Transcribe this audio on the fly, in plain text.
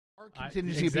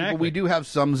Contingency people, we do have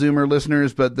some Zoomer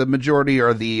listeners, but the majority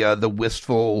are the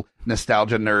wistful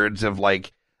nostalgia nerds of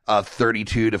like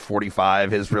 32 to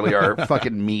 45 is really our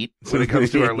fucking meat when it comes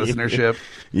to our listenership.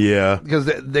 Yeah, because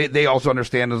they also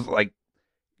understand like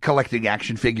collecting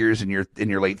action figures in your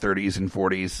late 30s and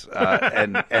 40s,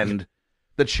 and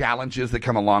the challenges that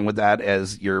come along with that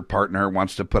as your partner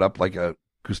wants to put up like a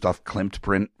Gustav Klimt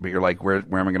print, but you're like, where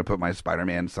am I going to put my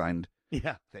Spider-Man signed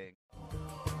thing?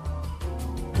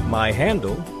 My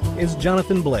handle is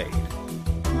Jonathan Blade.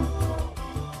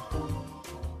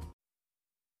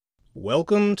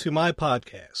 Welcome to my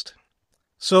podcast.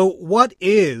 So what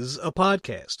is a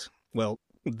podcast? Well,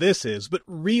 this is, but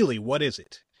really, what is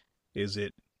it? Is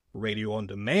it radio on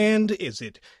demand? Is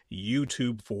it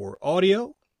YouTube for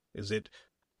audio? Is it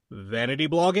vanity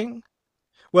blogging?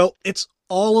 Well, it's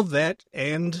all of that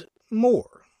and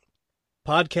more.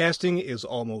 Podcasting is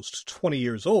almost 20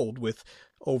 years old with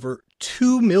over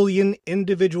 2 million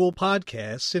individual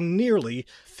podcasts and nearly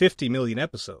 50 million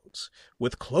episodes,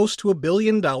 with close to $1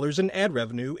 billion in ad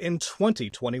revenue in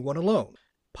 2021 alone.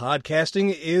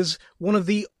 Podcasting is one of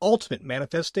the ultimate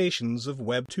manifestations of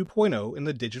Web 2.0 in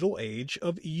the digital age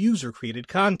of user-created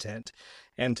content,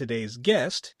 and today's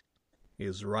guest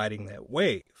is riding that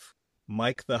wave.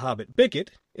 Mike the Hobbit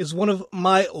Bickett is one of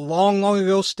my long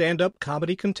ago stand-up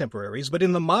comedy contemporaries, but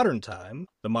in the modern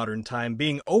time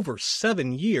being over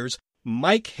 7 years,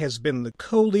 Mike has been the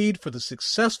co-lead for the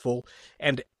successful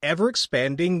and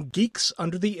ever-expanding Geeks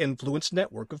Under the Influence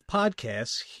network of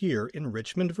podcasts here in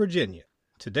Richmond, Virginia.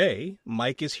 Today,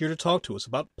 Mike is here to talk to us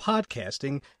about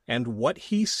podcasting and what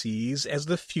he sees as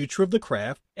the future of the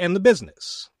craft and the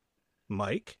business.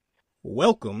 Mike,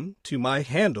 welcome to My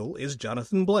Handle is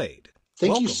Jonathan Blade.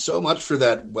 Thank you so much for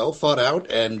that well thought out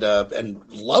and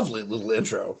lovely little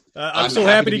intro. I'm so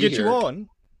happy to get you on.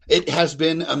 It has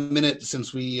been a minute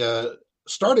since we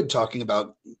started talking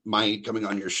about my coming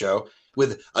on your show,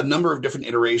 with a number of different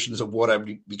iterations of what I'd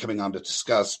be coming on to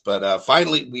discuss. But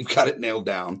finally, we've got it nailed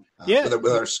down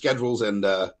with our schedules and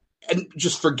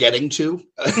just forgetting to.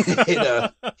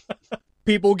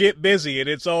 People get busy, and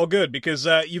it's all good because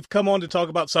you've come on to talk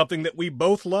about something that we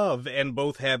both love and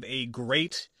both have a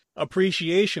great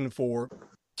appreciation for.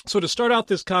 So to start out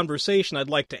this conversation, I'd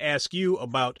like to ask you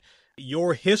about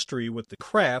your history with the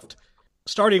craft,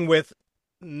 starting with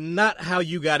not how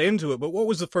you got into it, but what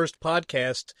was the first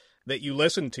podcast that you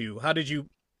listened to? How did you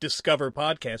discover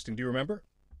podcasting? Do you remember?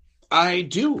 I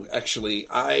do, actually.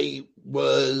 I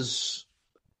was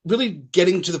really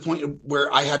getting to the point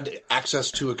where I had access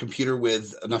to a computer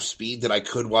with enough speed that I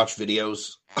could watch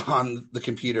videos on the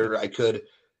computer. I could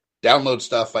download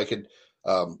stuff. I could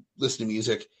listen to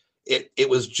music. It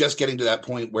was just getting to that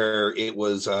point where it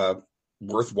was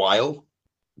worthwhile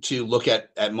to look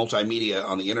at multimedia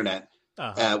on the internet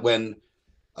when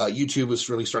YouTube was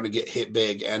really starting to get hit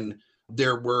big, and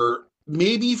there were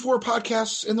maybe 4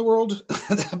 podcasts in the world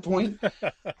at that point.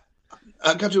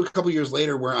 I got to a couple years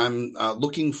later where I'm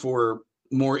looking for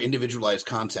more individualized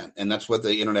content, and that's what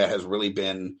the internet has really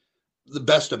been the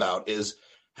best about, is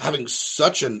having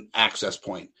such an access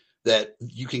point that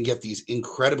you can get these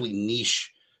incredibly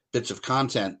niche bits of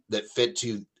content that fit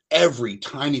to every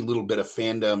tiny little bit of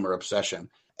fandom or obsession.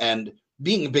 And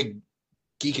being a big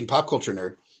geek and pop culture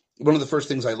nerd, one of the first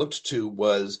things I looked to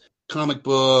was comic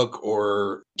book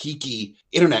or geeky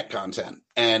internet content.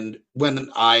 And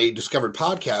when I discovered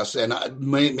podcasts, and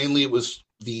mainly it was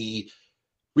the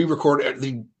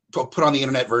put on the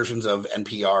internet versions of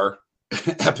NPR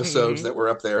episodes that were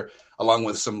up there, along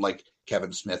with some like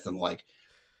Kevin Smith and like.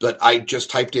 But I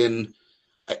just typed in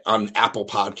on Apple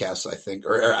Podcasts, I think,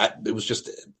 or it was just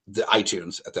the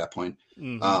iTunes at that point.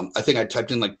 I think I typed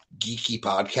in like geeky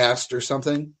podcast or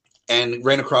something and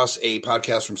ran across a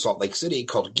podcast from Salt Lake City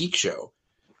called Geek Show.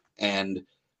 And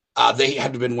they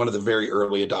had to have been one of the very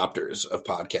early adopters of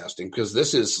podcasting, because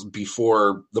this is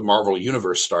before the Marvel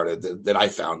Universe started that I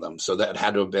found them. So that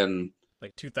had to have been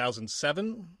like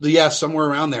 2007? Yeah, somewhere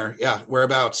around there. Yeah,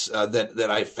 whereabouts that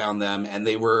I found them. And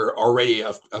they were already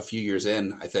a few years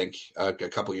in, I think, a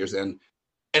couple years in.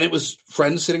 And it was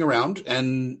friends sitting around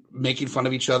and making fun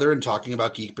of each other and talking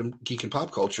about geek and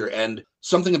pop culture. And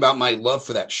something about my love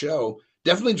for that show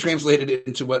definitely translated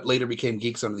into what later became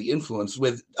Geeks Under the Influence,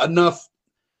 with enough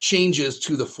changes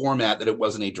to the format that it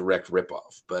wasn't a direct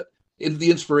ripoff. But in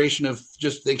the inspiration of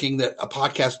just thinking that a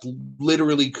podcast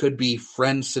literally could be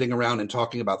friends sitting around and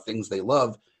talking about things they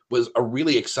love was a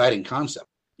really exciting concept.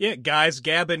 Yeah, Guys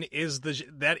Gabbin' is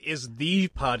the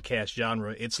podcast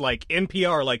genre. It's like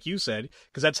NPR, like you said,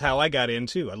 because that's how I got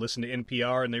into. I listened to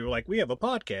NPR and they were like, we have a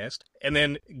podcast. And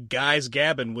then Guys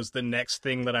Gabbin' was the next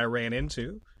thing that I ran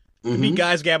into. It could be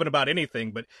guys gabbing about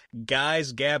anything, but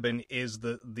guys gabbing is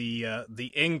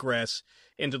the ingress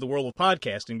into the world of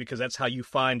podcasting, because that's how you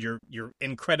find your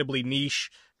incredibly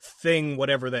niche thing,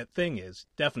 whatever that thing is.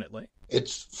 Definitely.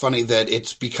 It's funny that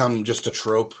it's become just a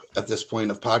trope at this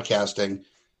point of podcasting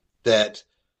that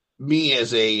me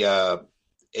as a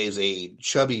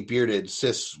chubby, bearded,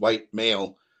 cis white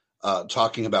male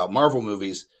talking about Marvel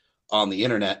movies on the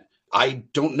internet, I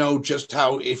don't know just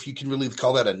how, if you can really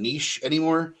call that a niche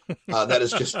anymore. That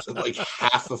is just like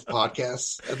half of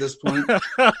podcasts at this point.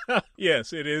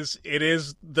 Yes, it is. It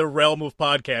is the realm of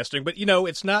podcasting, but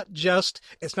it's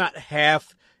not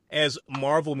half as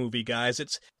Marvel movie guys.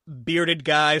 It's bearded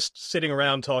guys sitting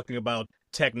around talking about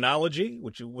technology,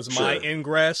 which was my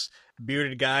ingress.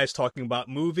 Bearded guys talking about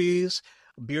movies.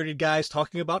 Bearded guys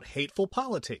talking about hateful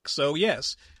politics. So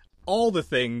yes, all the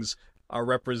things are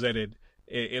represented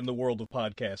in the world of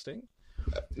podcasting.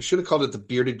 You should have called it the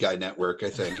Bearded Guy Network, I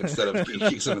think, instead of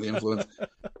Geek Some of the Influence.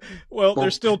 Well,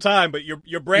 there's still time, but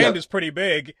your brand is pretty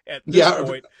big at this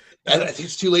point. And I think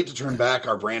it's too late to turn back.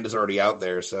 Our brand is already out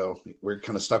there, so we're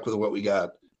kind of stuck with what we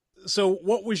got. So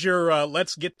what was your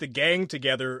let's get the gang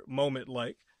together moment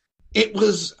like? It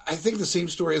was, I think, the same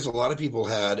story as a lot of people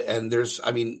had. And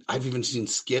I've even seen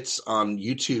skits on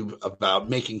YouTube about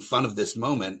making fun of this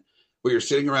moment where you're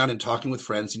sitting around and talking with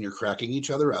friends and you're cracking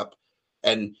each other up,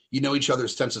 and you know each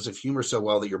other's senses of humor so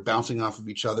well that you're bouncing off of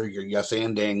each other, you're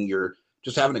yes-anding, you're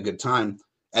just having a good time.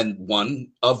 And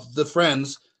one of the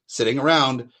friends sitting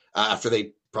around after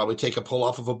they probably take a pull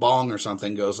off of a bong or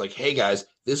something goes like, "Hey guys,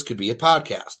 this could be a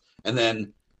podcast." And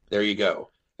then there you go.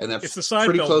 And that's it's the Seinfeld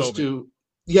pretty close moment. to,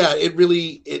 yeah,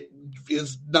 it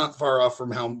is not far off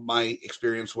from how my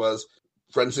experience was.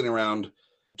 Friends sitting around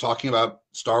talking about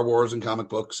Star Wars and comic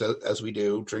books as we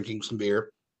do, drinking some beer,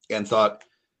 and thought,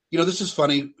 this is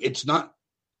funny. It's not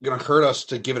going to hurt us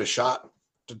to give it a shot,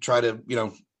 to try to,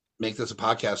 make this a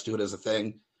podcast, do it as a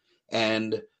thing.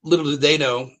 And little did they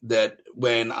know that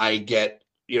when I get,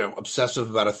 obsessive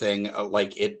about a thing,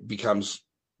 like it becomes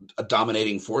a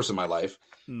dominating force in my life.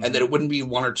 And that it wouldn't be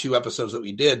one or two episodes that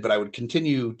we did, but I would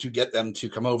continue to get them to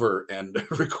come over and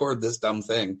record this dumb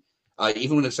thing,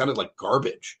 even when it sounded like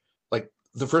garbage. Like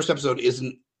the first episode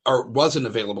wasn't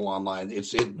available online.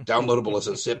 It's downloadable as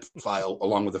a zip file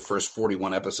along with the first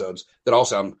 41 episodes that all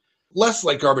sound less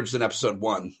like garbage than episode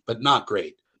 1, but not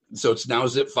great. So it's now a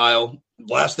zip file.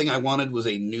 Last thing I wanted was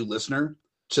a new listener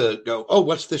to go, "Oh,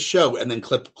 what's this show?" And then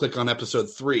click on episode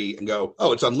 3 and go,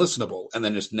 "Oh, it's unlistenable," and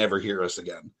then just never hear us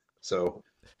again. So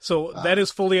that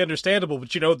is fully understandable, but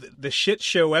the shit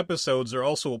show episodes are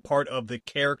also a part of the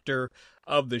character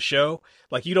of the show.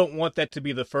 Like, you don't want that to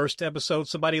be the first episode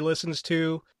somebody listens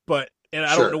to, and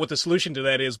I don't know what the solution to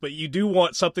that is, but you do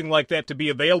want something like that to be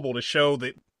available to show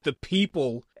that the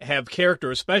people have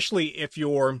character, especially if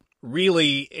you're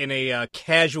really in a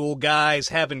casual guys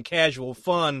having casual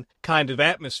fun kind of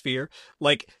atmosphere.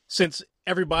 Like, since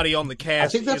everybody on the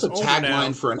cast, I think that's a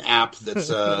tagline for an app that's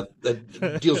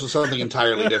that deals with something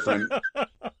entirely different.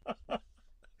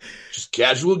 Just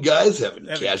casual guys having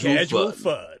casual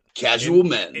fun. Casual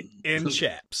men in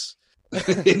chaps.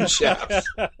 In chaps.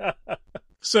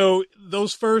 So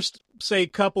those first, say,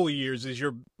 couple of years, as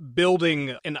you're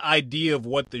building an idea of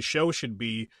what the show should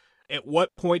be, at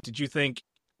what point did you think,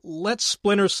 let's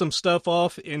splinter some stuff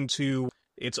off into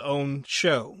its own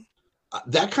show?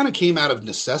 That kind of came out of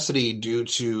necessity due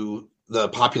to the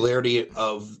popularity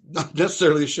of not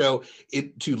necessarily the show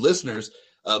to listeners,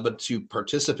 but to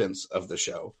participants of the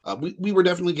show. We were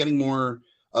definitely getting more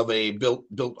of a built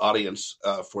audience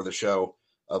for the show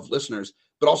of listeners,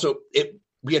 but also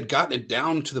we had gotten it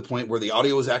down to the point where the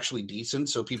audio was actually decent,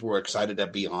 so people were excited to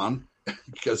be on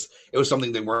because it was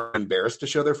something they weren't embarrassed to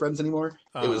show their friends anymore.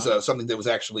 It was something that was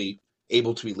actually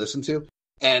able to be listened to.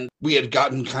 And we had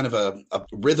gotten kind of a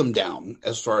rhythm down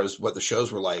as far as what the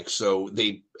shows were like. So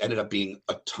they ended up being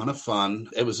a ton of fun.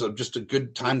 It was just a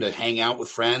good time to hang out with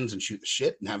friends and shoot the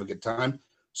shit and have a good time.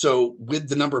 So with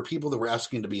the number of people that were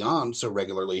asking to be on so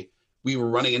regularly, we were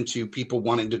running into people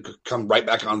wanting to come right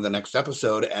back on the next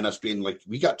episode and us being like,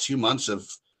 we got 2 months of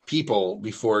people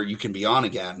before you can be on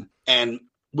again. And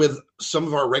with some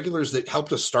of our regulars that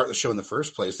helped us start the show in the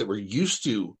first place that were used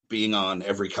to being on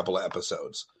every couple of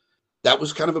episodes, that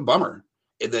was kind of a bummer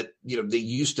that, they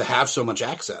used to have so much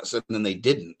access and then they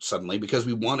didn't suddenly, because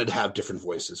we wanted to have different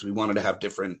voices. We wanted to have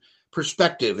different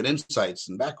perspective and insights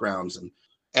and backgrounds.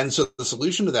 And so the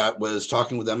solution to that was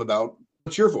talking with them about,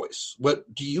 what's your voice?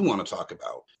 What do you want to talk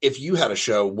about? If you had a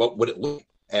show, what would it look like?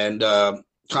 And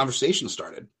conversations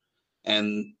started.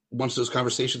 And once those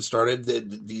conversations started,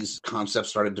 these concepts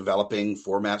started developing,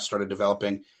 formats started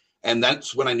developing. And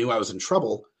that's when I knew I was in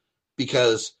trouble,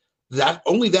 because that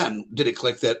only then did it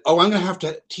click that, I'm going to have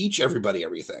to teach everybody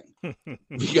everything,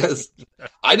 because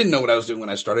I didn't know what I was doing when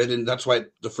I started. And that's why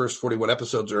the first 41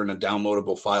 episodes are in a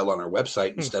downloadable file on our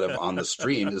website instead of on the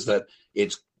stream, is that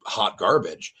it's hot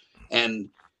garbage. And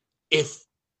if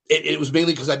it was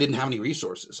mainly because I didn't have any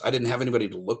resources. I didn't have anybody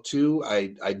to look to.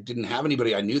 I didn't have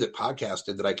anybody I knew that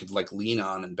podcasted that I could like lean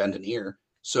on and bend an ear.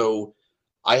 So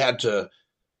I had to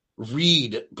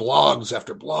read blogs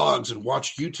after blogs and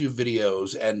watch YouTube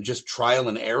videos and just trial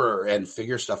and error and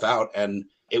figure stuff out. And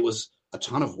it was a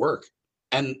ton of work.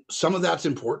 And some of that's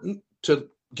important to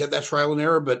get that trial and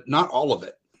error, but not all of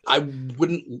it. I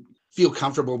wouldn't feel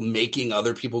comfortable making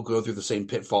other people go through the same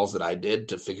pitfalls that I did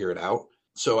to figure it out.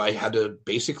 So I had to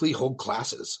basically hold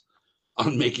classes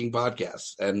on making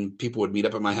podcasts, and people would meet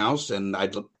up at my house and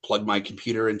I'd plug my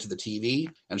computer into the TV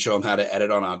and show them how to edit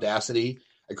on Audacity.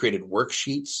 I created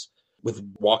worksheets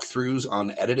with walkthroughs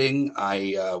on editing.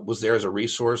 I was there as a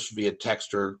resource via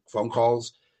text or phone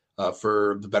calls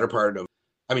for the better part of,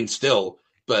 still,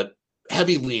 but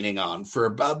heavy leaning on for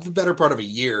about the better part of a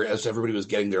year as everybody was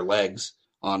getting their legs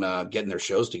on getting their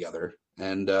shows together.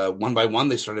 And one by one,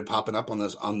 they started popping up on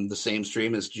the same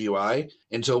stream as GUI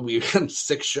until we had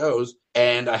 6 shows.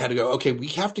 And I had to go, okay, we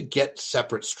have to get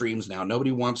separate streams now.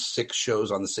 Nobody wants 6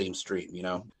 shows on the same stream,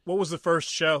 What was the first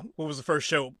show?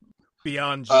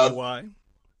 Beyond GUI?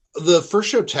 The first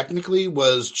show technically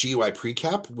was GUI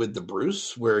Precap with the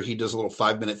Bruce, where he does a little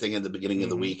 5-minute thing at the beginning of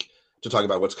the week to talk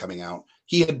about what's coming out.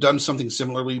 He had done something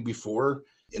similarly before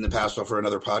in the past for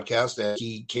another podcast, and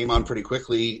he came on pretty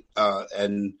quickly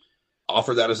and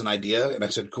offered that as an idea. And I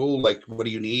said, cool, like, what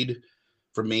do you need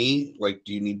from me? Like,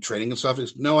 do you need training and stuff? He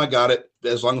said, no, I got it,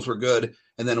 as long as we're good.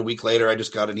 And then a week later, I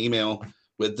just got an email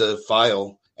with the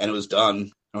file, and it was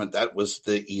done. I went, that was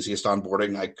the easiest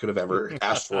onboarding I could have ever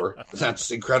asked for.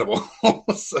 That's incredible.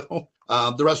 So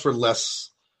the rest were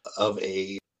less of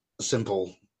a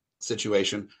simple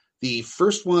situation. The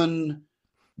first one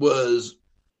was, I'm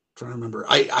trying to remember,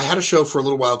 I had a show for a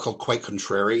little while called Quite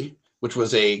Contrary, which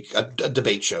was a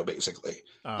debate show, basically.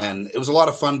 And it was a lot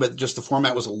of fun, but just the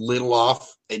format was a little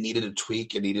off. It needed a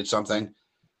tweak. It needed something.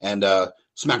 And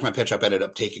Smack My Pitch Up ended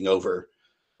up taking over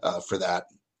for that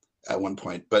at one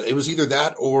point. But it was either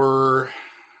that or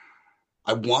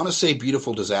I want to say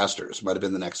Beautiful Disasters might have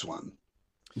been the next one.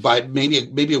 By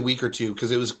maybe a week or two,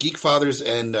 because it was Geek Fathers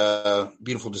and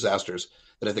Beautiful Disasters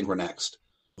that I think were next.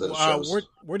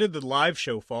 Where did the live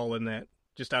show fall in that,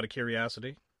 just out of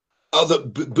curiosity? Oh, the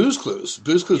Booze Clues.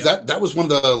 Booze Clues, yeah. That was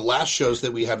one of the last shows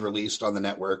that we had released on the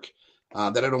network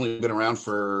that had only been around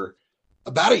for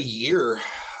about a year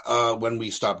when we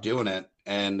stopped doing it,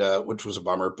 and which was a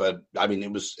bummer. But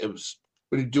it was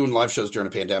when you're doing live shows during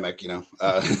a pandemic,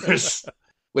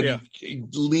 when you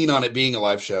lean on it being a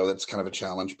live show, that's kind of a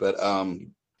challenge. But I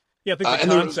think the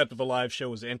concept of a live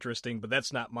show is interesting, but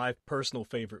that's not my personal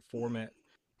favorite format.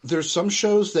 There's some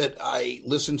shows that I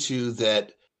listen to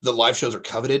that the live shows are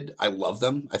coveted. I love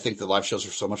them. I think the live shows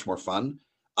are so much more fun.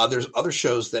 There's other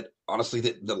shows that honestly,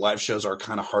 the live shows are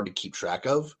kind of hard to keep track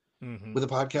of with a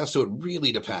podcast. So it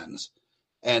really depends.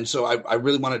 And so I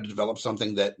really wanted to develop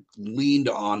something that leaned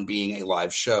on being a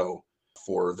live show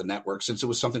for the network, since it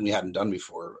was something we hadn't done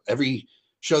before. Every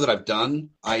show that I've done,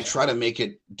 I try to make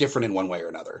it different in one way or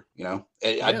another.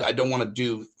 I don't want to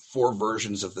do 4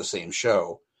 versions of the same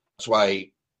show. That's why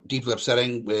Deeply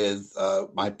Upsetting with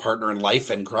my partner in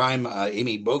life and crime,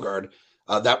 Amy Bogard,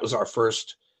 that was our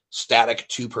first static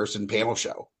 2-person panel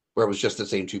show where it was just the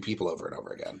same 2 people over and over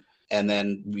again. And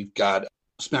then we've got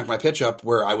Smack My Pitch Up,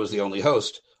 where I was the only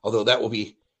host, although that will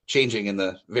be changing in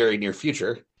the very near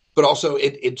future. But also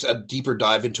it's a deeper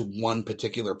dive into one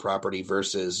particular property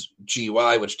versus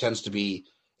GUI, which tends to be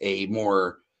a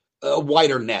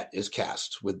wider net is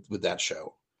cast with that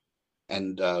show.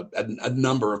 And a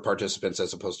number of participants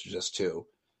as opposed to just 2.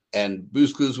 And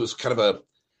Booze Clues was kind of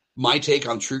my take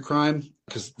on true crime,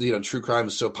 because true crime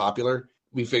is so popular.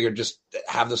 We figured just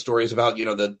have the stories about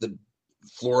the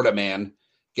Florida man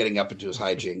getting up into his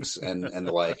hijinks and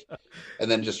the like, and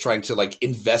then just trying to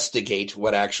investigate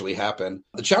what actually happened.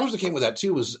 The challenge that came with that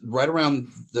too was right around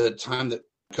the time that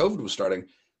COVID was starting,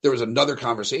 there was another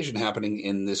conversation happening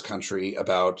in this country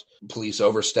about police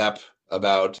overstep,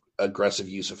 about aggressive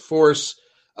use of force,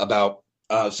 about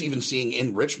even seeing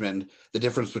in Richmond the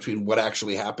difference between what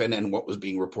actually happened and what was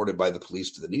being reported by the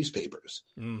police to the newspapers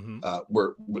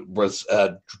was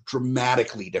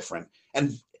dramatically different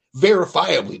and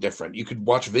verifiably different. You could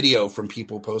watch video from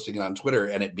people posting it on Twitter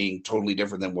and it being totally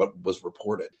different than what was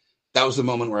reported. That was the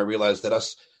moment where I realized that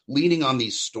us leaning on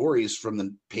these stories from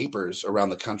the papers around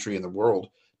the country and the world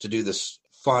to do this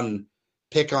fun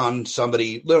pick on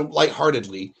somebody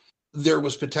lightheartedly there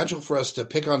was potential for us to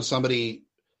pick on somebody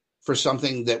for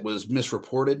something that was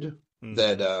misreported,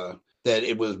 that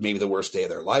it was maybe the worst day of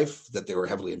their life, that they were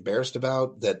heavily embarrassed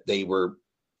about, that they were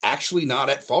actually not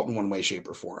at fault in one way, shape,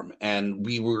 or form. And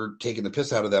we were taking the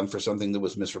piss out of them for something that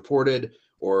was misreported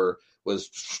or was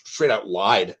straight out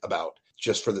lied about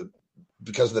just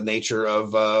because of the nature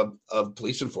of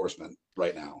police enforcement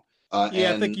right now.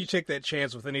 I think you take that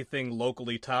chance with anything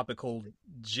locally topical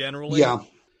generally. Yeah.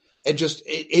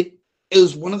 It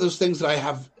is one of those things that I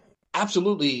have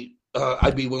absolutely,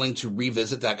 I'd be willing to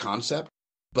revisit that concept.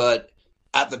 But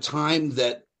at the time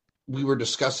that we were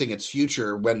discussing its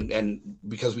future,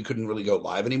 because we couldn't really go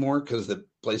live anymore because the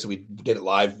place that we did it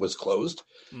live was closed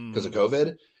because of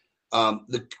COVID,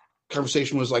 the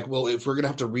conversation was like, well, if we're going to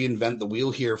have to reinvent the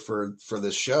wheel here for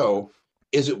this show,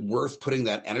 is it worth putting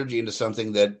that energy into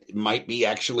something that might be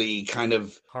actually kind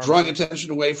of drawing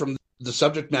attention away from the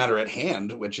subject matter at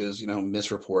hand, which is,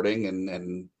 misreporting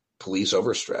and police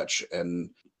overstretch? And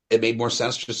it made more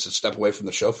sense just to step away from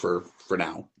the show for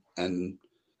now and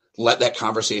let that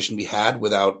conversation be had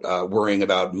without worrying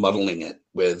about muddling it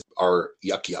with our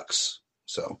yucks.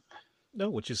 So, no,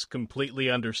 which is completely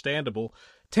understandable.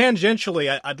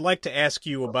 Tangentially, I'd like to ask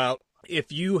you about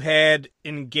if you had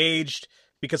engaged,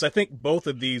 because I think both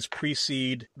of these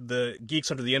precede the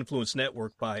Geeks Under the Influence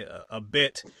Network by a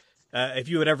bit. If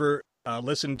you had ever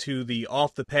listened to the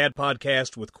Off the Pad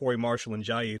podcast with Corey Marshall and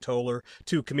Jaye Toller,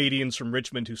 two comedians from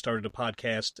Richmond who started a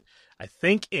podcast, I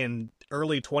think in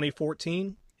early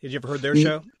 2014. Had you ever heard their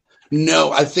show?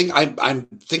 No, I think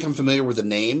I'm familiar with the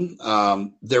name.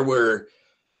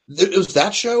 It was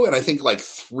that show, and I think like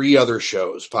 3 other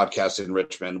shows, podcasts in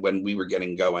Richmond when we were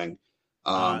getting going.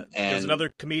 And there's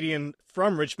another comedian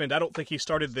from Richmond. I don't think he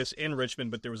started this in Richmond,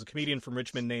 but there was a comedian from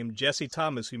Richmond named Jesse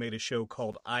Thomas who made a show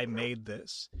called I Made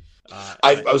This.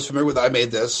 I was familiar with I Made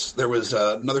This. There was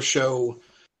another show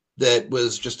that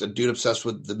was just a dude obsessed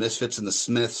with the Misfits and the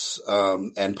Smiths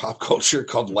and pop culture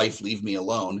called Life Leave Me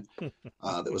Alone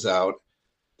that was out.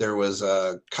 There was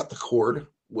Cut the Cord,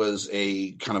 was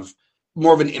a kind of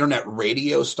more of an internet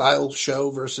radio style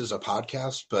show versus a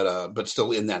podcast, but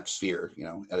still in that sphere,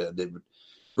 they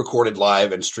recorded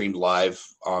live and streamed live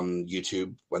on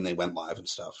YouTube when they went live and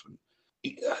stuff. And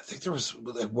I think there was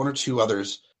like 1 or 2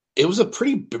 others. It was a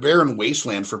pretty barren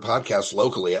wasteland for podcasts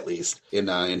locally, at least in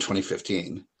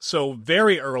 2015. So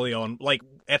very early on, like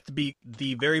at the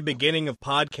very beginning of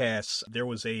podcasts, there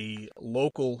was he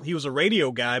was a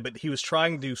radio guy, but he was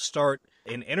trying to start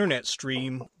an internet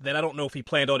stream that I don't know if he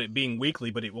planned on it being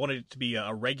weekly, but he wanted it to be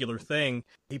a regular thing.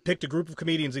 He picked a group of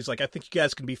comedians. He's like, I think you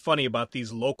guys can be funny about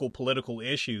these local political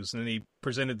issues. And then he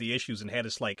presented the issues and had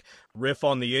us like riff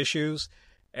on the issues.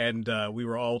 And we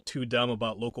were all too dumb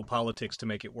about local politics to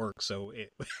make it work. So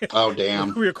oh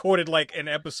damn, we recorded like an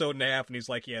episode and a half, and he's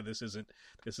like, "Yeah, this isn't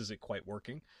quite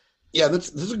working." Yeah, this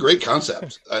is a great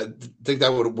concept. I think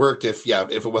that would have worked if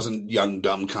it wasn't young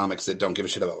dumb comics that don't give a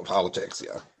shit about politics.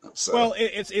 Yeah. Well,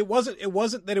 it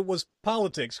wasn't that it was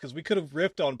politics, because we could have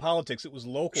riffed on politics. It was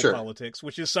local politics,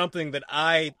 which is something that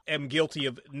I am guilty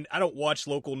of. I don't watch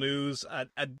local news. I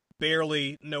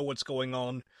barely know what's going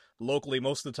on locally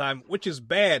most of the time, which is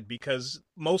bad because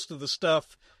most of the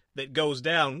stuff that goes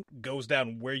down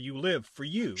where you live for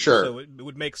you. Sure. So it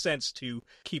would make sense to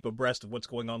keep abreast of what's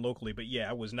going on locally. But yeah,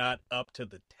 I was not up to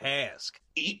the task.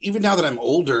 Even now that I'm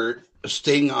older,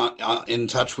 staying in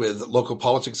touch with local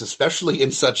politics, especially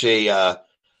in such a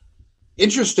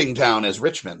interesting town as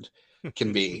Richmond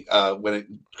can be when it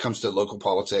comes to local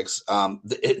politics,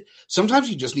 sometimes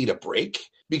you just need a break.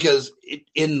 Because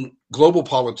in global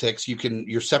politics,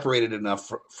 you're separated enough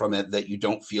from it that you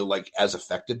don't feel like as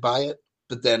affected by it.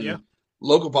 But then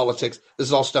local politics, this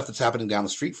is all stuff that's happening down the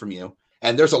street from you.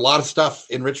 And there's a lot of stuff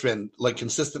in Richmond, like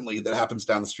consistently, that happens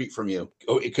down the street from you.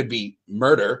 Oh, it could be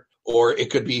murder, or it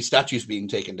could be statues being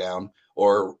taken down,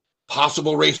 or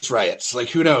possible race riots. Like,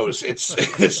 who knows? It's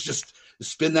just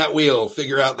spin that wheel,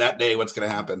 figure out that day what's going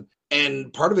to happen.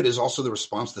 And part of it is also the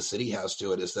response the city has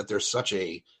to it, is that there's such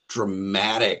a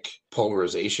dramatic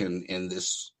polarization in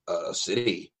this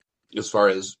city, as far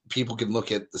as people can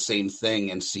look at the same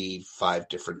thing and see 5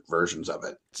 different versions of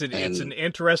it. It's an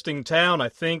interesting town. I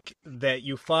think that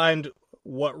you find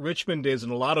what Richmond is in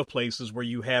a lot of places where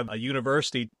you have a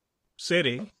university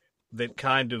city that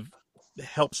kind of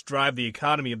helps drive the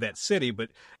economy of that city, but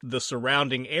the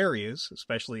surrounding areas,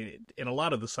 especially in a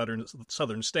lot of the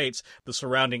southern states, the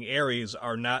surrounding areas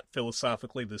are not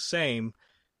philosophically the same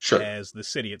as the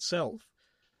city itself.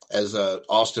 As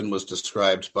Austin was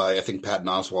described by, I think, Patton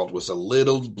Oswalt, was a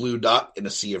little blue dot in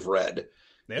a sea of red,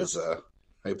 as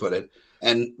I put it.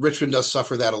 And Richmond does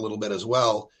suffer that a little bit as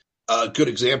well. A good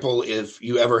example, if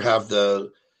you ever have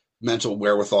the mental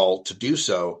wherewithal to do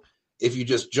so, if you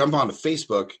just jump onto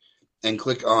Facebook and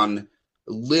click on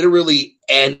literally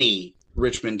any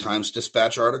Richmond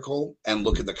Times-Dispatch article and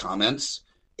look at the comments,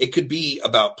 it could be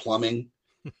about plumbing.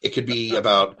 It could be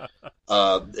about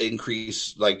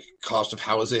increase, like cost of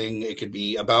housing. It could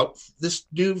be about this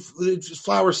new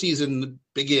flower season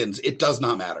begins. It does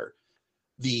not matter.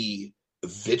 The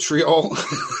vitriol,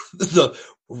 the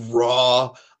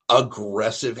raw,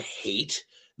 aggressive hate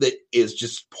that is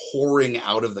just pouring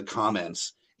out of the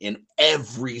comments in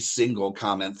every single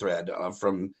comment thread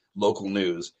from local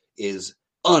news is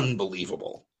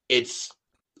unbelievable. It's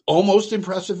almost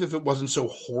impressive if it wasn't so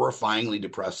horrifyingly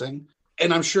depressing.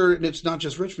 And I'm sure it's not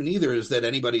just Richmond either, is that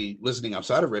anybody listening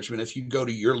outside of Richmond, if you go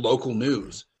to your local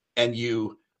news and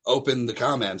you open the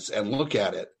comments and look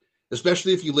at it,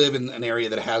 especially if you live in an area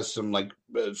that has some like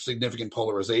significant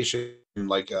polarization,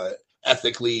 like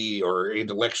ethically or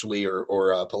intellectually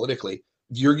or politically,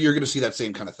 you're going to see that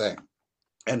same kind of thing.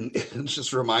 And it's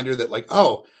just a reminder that like,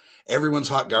 oh, everyone's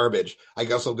hot garbage. I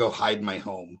guess I'll go hide in my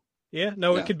home. Yeah,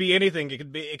 no, it could be anything.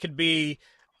 It could be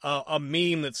a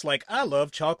meme that's like, I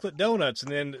love chocolate donuts.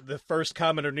 And then the first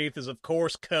comment underneath is, of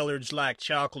course, colors like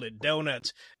chocolate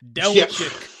donuts. Don't you?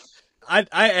 I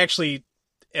actually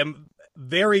am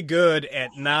very good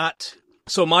at not.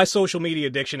 So my social media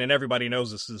addiction, and everybody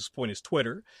knows this at this point, is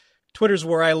Twitter. Twitter's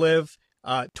where I live.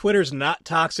 Twitter's not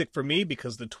toxic for me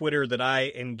because the Twitter that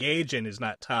I engage in is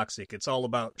not toxic. It's all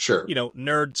about,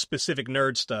 specific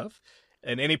nerd stuff.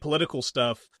 And any political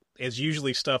stuff is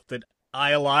usually stuff that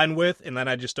I align with, and then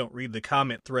I just don't read the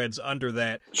comment threads under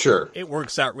that. Sure. It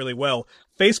works out really well.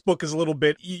 Facebook is a little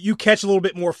bit, you catch a little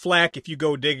bit more flack if you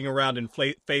go digging around in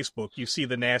Facebook. You see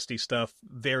the nasty stuff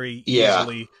very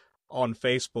easily on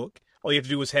Facebook. All you have to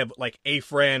do is have like a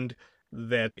friend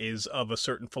that is of a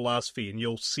certain philosophy, and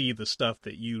you'll see the stuff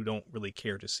that you don't really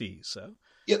care to see. So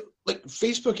yeah, like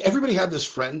Facebook, everybody had this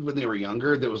friend when they were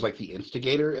younger that was like the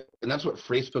instigator, and that's what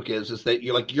Facebook is that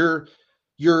you're like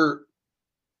your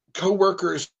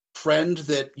coworker's friend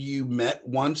that you met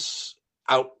once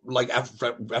out, like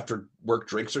after work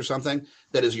drinks or something,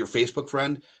 that is your Facebook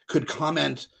friend, could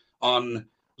comment on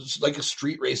like a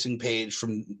street racing page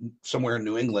from somewhere in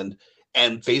New England,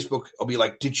 and Facebook will be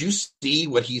like, did you see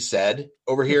what he said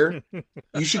over here?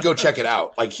 You should go check it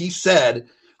out. Like, he said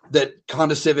that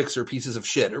Honda Civics are pieces of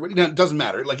shit, or it doesn't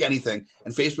matter, like anything.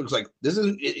 And Facebook's like, this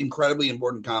is incredibly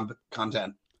important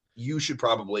content. You should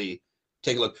probably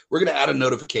take a look. We're going to add a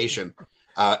notification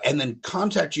and then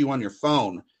contact you on your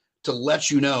phone to let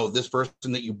you know this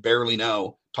person that you barely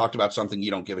know talked about something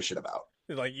you don't give a shit about.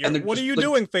 Like, what are you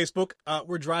doing, Facebook?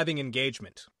 We're driving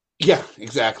engagement. Yeah,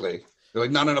 exactly. They're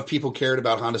like, not enough people cared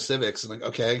about Honda Civics. I'm like,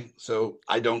 okay, so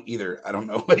I don't either. I don't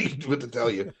know what to tell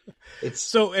you.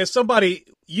 So as somebody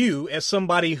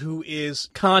who is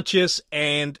conscious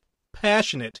and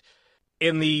passionate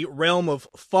in the realm of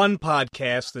fun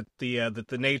podcasts that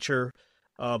the nature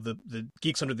of the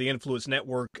Geeks Under the Influence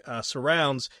network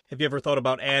surrounds, have you ever thought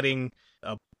about adding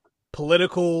a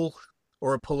political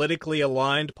or a politically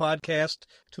aligned podcast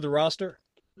to the roster?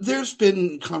 There's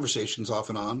been conversations off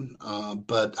and on,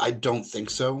 but I don't think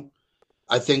so.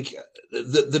 I think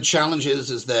the challenge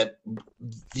is that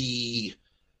the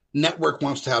network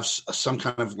wants to have some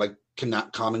kind of like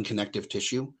common connective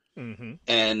tissue. Mm-hmm.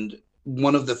 And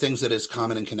one of the things that is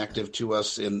common and connective to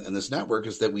us in this network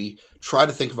is that we try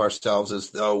to think of ourselves as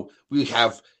though we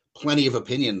have plenty of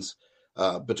opinions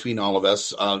between all of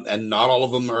us, and not all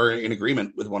of them are in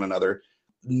agreement with one another.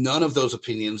 None of those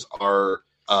opinions are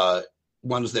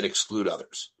ones that exclude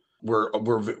others. We're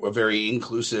a very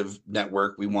inclusive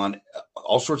network. We want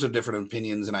all sorts of different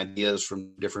opinions and ideas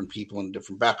from different people and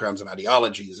different backgrounds and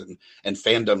ideologies and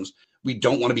fandoms. We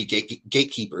don't want to be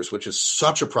gatekeepers, which is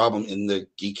such a problem in the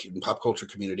geek and pop culture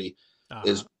community,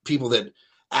 is people that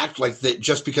act like that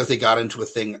just because they got into a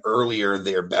thing earlier,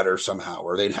 they're better somehow,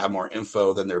 or they'd have more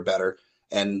info, then they're better.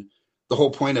 And the whole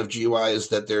point of GUI is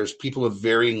that there's people of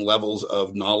varying levels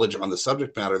of knowledge on the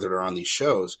subject matter that are on these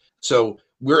shows. So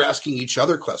we're asking each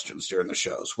other questions during the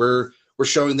shows. We're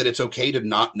showing that it's okay to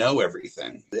not know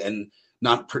everything and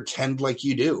not pretend like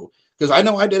you do. Because I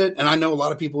know I did it, and I know a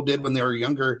lot of people did when they were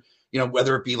younger,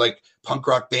 whether it be like punk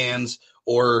rock bands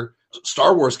or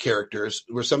Star Wars characters,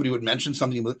 where somebody would mention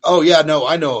something like, oh yeah, no,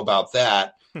 I know about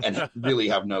that, and really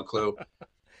have no clue.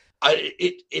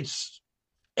 It's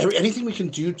anything we can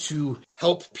do to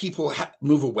help people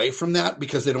move away from that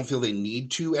because they don't feel they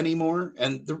need to anymore.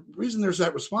 And the reason there's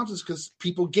that response is because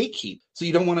people gatekeep. So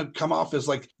you don't want to come off as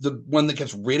like the one that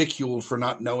gets ridiculed for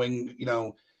not knowing,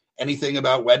 anything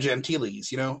about Wedge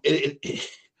Antilles.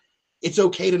 it's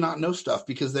okay to not know stuff,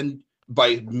 because then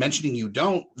by mentioning you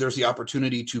don't, there's the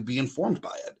opportunity to be informed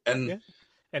by it. And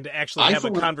and to actually have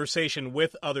a conversation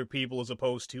with other people as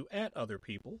opposed to at other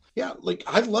people. Yeah, like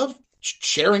I love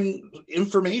sharing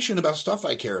information about stuff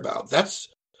I care about.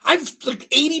 I've like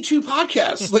 82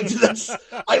 podcasts.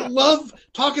 Like I love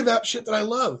talking about shit that I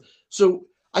love. So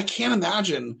I can't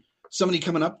imagine somebody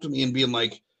coming up to me and being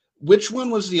like, which one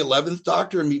was the 11th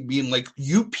Doctor? And me being like,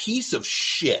 you piece of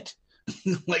shit.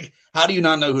 Like, how do you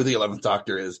not know who the 11th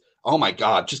Doctor is? Oh my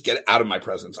God, just get out of my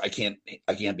presence. I can't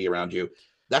be around you.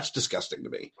 That's disgusting to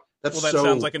me. That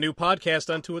sounds like a new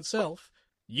podcast unto itself.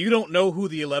 You don't know who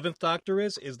the 11th Doctor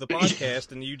is the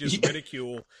podcast, and you just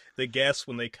ridicule the guests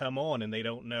when they come on and they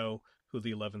don't know who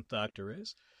the 11th Doctor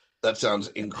is. That sounds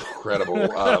incredible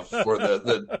for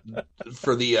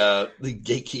the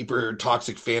Gatekeeper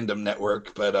Toxic Fandom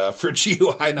Network, but for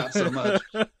GUI, not so much.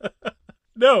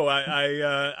 No,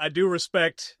 I do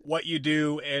respect what you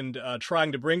do and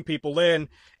trying to bring people in,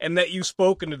 and that you've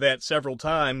spoken to that several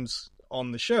times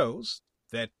on the shows,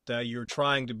 that you're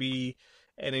trying to be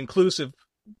an inclusive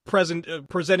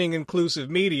presenting inclusive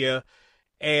media,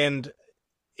 and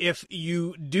if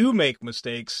you do make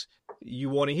mistakes, you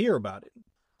want to hear about it.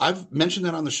 I've mentioned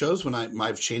that on the shows when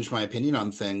I've changed my opinion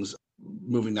on things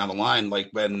moving down the line. Like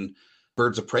when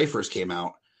Birds of Prey first came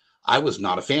out, I was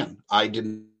not a fan. I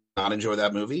did not enjoy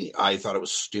that movie. I thought it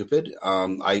was stupid.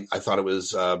 I thought it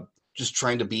was just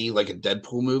trying to be like a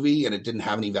Deadpool movie, and it didn't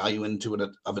have any value into it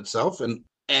of itself.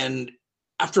 And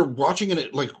after watching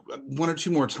it like one or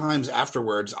two more times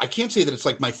afterwards, I can't say that it's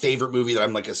like my favorite movie, that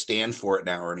I'm like a stand for it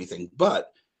now or anything,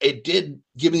 but it did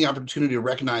give me the opportunity to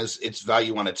recognize its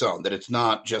value on its own, that it's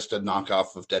not just a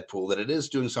knockoff of Deadpool, that it is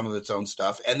doing some of its own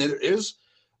stuff. And there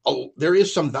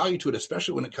is some value to it,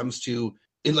 especially when it comes to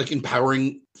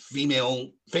empowering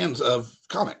female fans of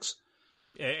comics.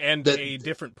 And a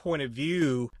different point of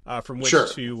view from which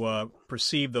to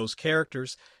perceive those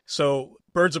characters. So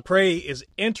Birds of Prey is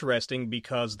interesting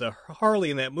because the Harley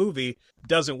in that movie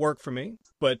doesn't work for me.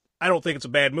 But I don't think it's a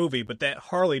bad movie, but that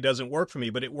Harley doesn't work for me.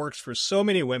 But it works for so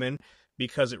many women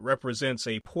because it represents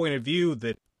a point of view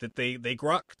that they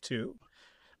grok to.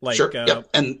 Like,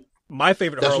 and my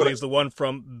favorite Harley is the one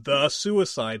from The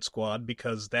Suicide Squad,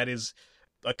 because that is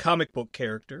a comic book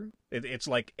character. It's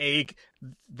like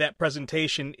that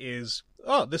presentation is,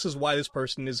 this is why this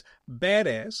person is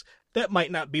badass. That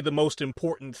might not be the most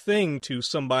important thing to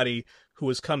somebody who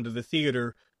has come to the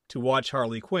theater to watch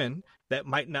Harley Quinn. That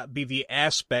might not be the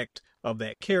aspect of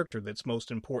that character that's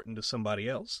most important to somebody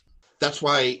else. That's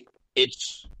why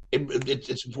it's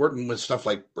important with stuff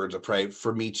like Birds of Prey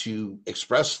for me to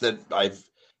express that I've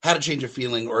had a change of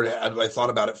feeling, or I thought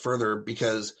about it further,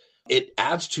 because it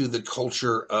adds to the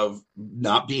culture of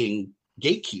not being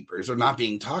gatekeepers or not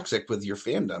being toxic with your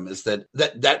fandom, is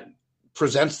that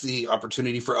presents the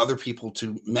opportunity for other people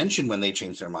to mention when they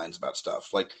change their minds about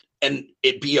stuff, like, and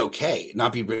it be okay,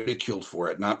 not be ridiculed for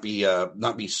it, not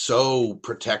be so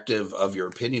protective of your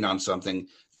opinion on something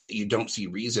that you don't see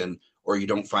reason or you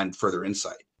don't find further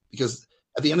insight. Because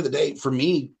at the end of the day, for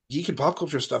me, geek and pop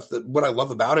culture stuff, that what I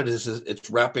love about it is it's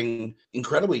wrapping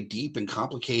incredibly deep and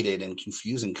complicated and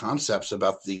confusing concepts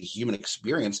about the human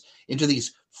experience into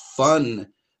these fun,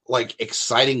 like,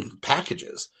 exciting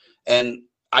packages. And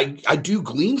I do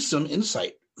glean some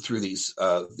insight through these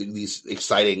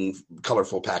exciting,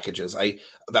 colorful packages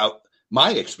about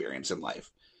my experience in life.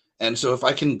 And so if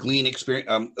I can glean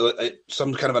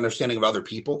some kind of understanding of other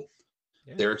people,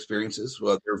 their experiences,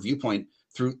 their viewpoint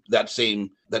through that same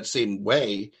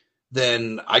way,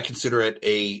 then I consider it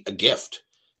a gift.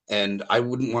 And I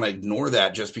wouldn't want to ignore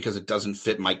that just because it doesn't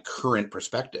fit my current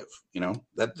perspective. You know,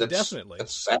 that's definitely,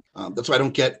 that's sad. That's why I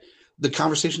don't get the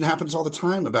conversation happens all the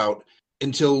time about,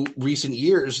 until recent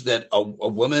years, that a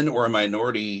woman or a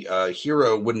minority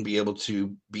hero wouldn't be able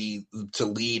to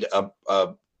lead a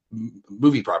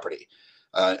movie property,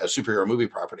 a superhero movie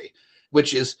property,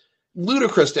 which is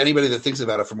ludicrous to anybody that thinks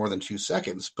about it for more than 2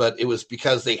 seconds. But it was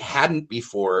because they hadn't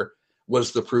before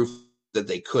was the proof that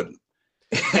they couldn't.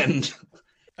 And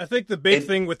I think the big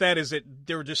thing with that is that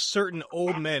there were just certain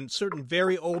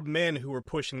very old men who were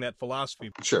pushing that philosophy.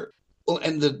 Sure. Well,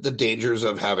 and the dangers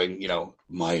of having,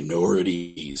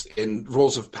 minorities in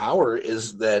roles of power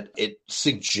is that it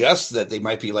suggests that they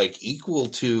might be like equal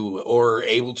to or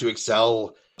able to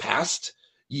excel past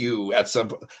you at some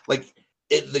point. Like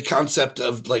the concept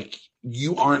of like,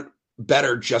 you aren't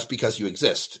better just because you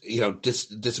exist,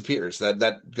 disappears.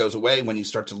 That goes away when you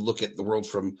start to look at the world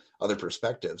from other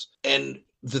perspectives. And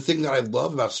the thing that I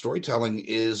love about storytelling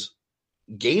is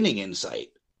gaining insight.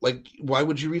 Like, why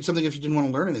would you read something if you didn't want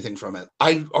to learn anything from it?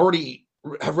 I already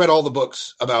have read all the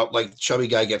books about like chubby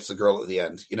guy gets the girl at the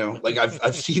end. You know, like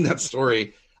I've seen that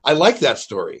story. I like that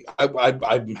story.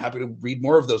 I'm happy to read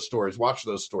more of those stories, watch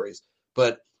those stories.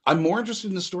 But I'm more interested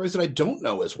in the stories that I don't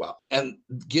know as well, and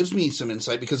gives me some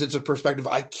insight because it's a perspective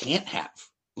I can't have.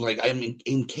 Like I'm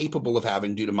incapable of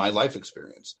having due to my life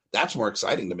experience. That's more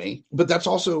exciting to me. But that's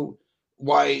also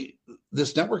why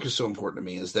this network is so important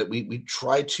to me, is that we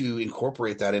try to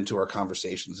incorporate that into our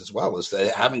conversations as well, is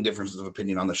that having differences of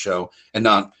opinion on the show and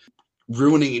not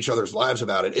ruining each other's lives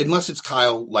about it, unless it's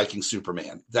Kyle liking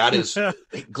Superman. That is,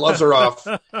 gloves are off.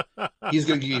 He's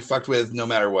going to get fucked with no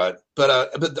matter what.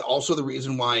 But also the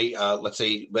reason why, let's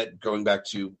say, going back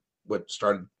to what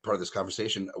started part of this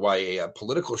conversation, why a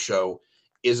political show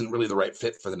isn't really the right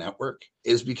fit for the network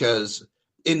is because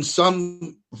in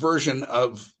some version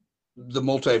of the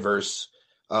multiverse,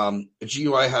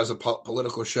 GUI has a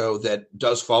political show that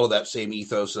does follow that same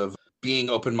ethos of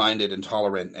being open-minded and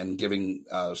tolerant and giving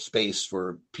space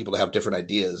for people to have different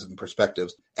ideas and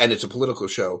perspectives. And it's a political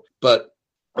show. But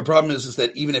the problem is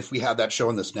that even if we had that show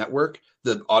on this network,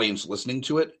 the audience listening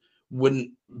to it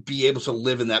wouldn't be able to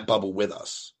live in that bubble with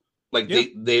us. Like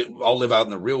they all live out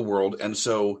in the real world. And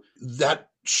so that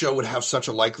show would have such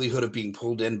a likelihood of being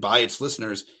pulled in by its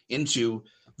listeners into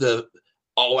the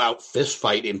all-out fist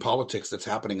fight in politics that's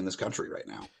happening in this country right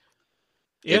now.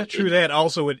 Yeah, true that.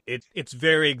 Also, its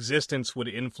very existence would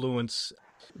influence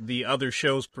the other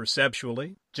shows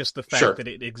perceptually, just the fact that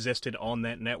it existed on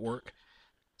that network.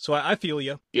 So I feel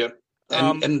you. Yeah.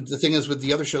 And the thing is, with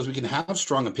the other shows, we can have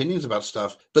strong opinions about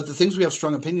stuff, but the things we have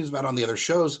strong opinions about on the other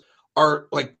shows are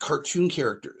like cartoon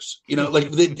characters. You know,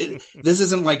 like this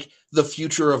isn't like the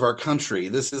future of our country.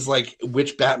 This is like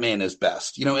which Batman is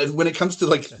best. You know, when it comes to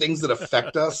like things that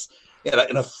affect us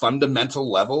at a fundamental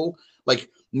level, like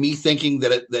me thinking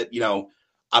that you know,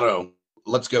 I don't know,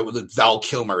 let's go with Val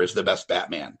Kilmer is the best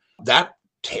Batman. That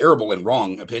terrible and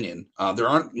wrong opinion. There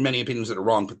aren't many opinions that are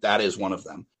wrong, but that is one of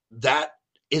them. That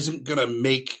isn't going to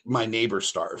make my neighbor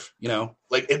starve. You know,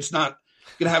 like it's not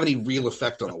going to have any real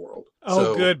effect on the world.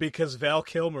 Oh, good, because Val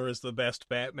Kilmer is the best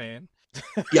Batman.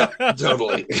 Yeah,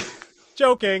 totally.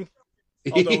 Joking.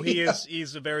 Although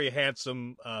he's a very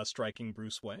handsome, striking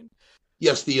Bruce Wayne.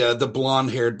 Yes, the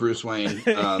blonde-haired Bruce Wayne.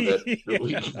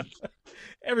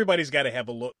 Everybody's got to have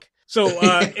a look. So,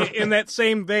 in that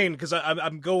same vein, because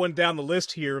I'm going down the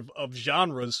list here of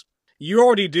genres, you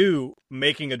already do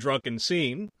Making a Drunken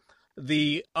Scene.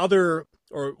 The other,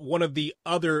 or one of the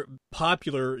other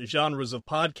popular genres of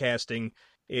podcasting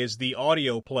is the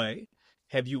audio play.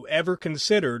 Have you ever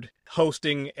considered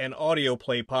hosting an audio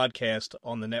play podcast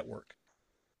on the network?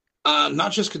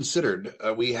 Not just considered.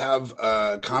 We have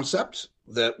a concept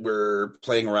that we're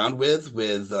playing around with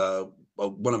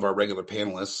one of our regular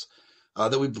panelists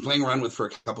that we've been playing around with for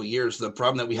a couple of years. The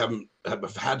problem that we have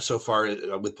had so far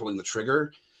with pulling the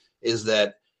trigger is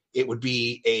that it would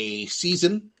be a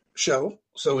season show.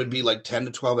 So it'd be like 10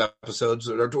 to 12 episodes,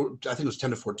 or I think it was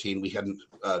 10 to 14. We hadn't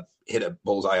hit a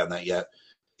bullseye on that yet.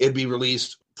 It'd be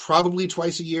released probably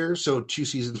twice a year, so 2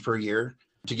 seasons per year,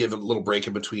 to give a little break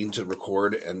in between to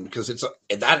record, and because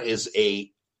that is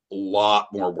a lot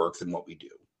more work than what we do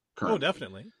currently. Oh,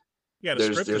 definitely. You got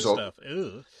to script and stuff.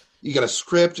 Ew. You got to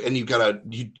script, and you got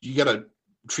to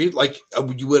treat it like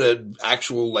you would an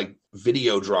actual like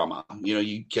video drama. You know,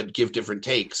 you can give different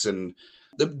takes, and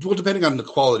depending on the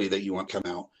quality that you want to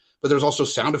come out. But there's also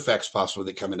sound effects possibly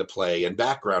that come into play, and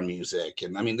background music,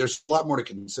 and I mean, there's a lot more to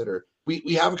consider.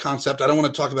 We have a concept. I don't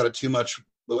want to talk about it too much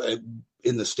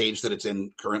in the stage that it's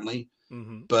in currently,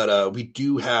 but we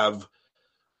do have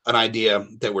an idea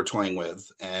that we're toying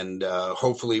with, and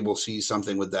hopefully we'll see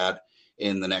something with that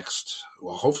in the next,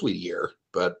 well, hopefully year,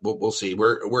 but we'll see.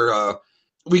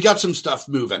 We got some stuff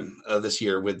moving this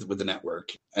year with the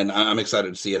network, and I'm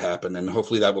excited to see it happen, and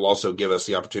hopefully that will also give us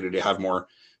the opportunity to have more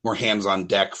hands on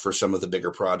deck for some of the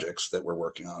bigger projects that we're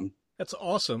working on. That's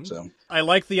awesome. So I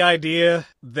like the idea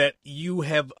that you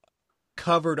have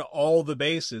covered all the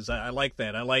bases. I like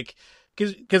that. I like,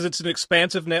 because it's an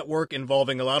expansive network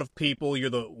involving a lot of people.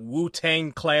 You're the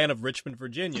Wu-Tang Clan of Richmond,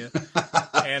 Virginia.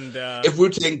 And if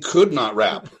Wu-Tang could not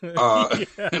rap,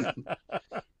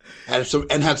 had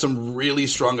some really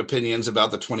strong opinions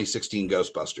about the 2016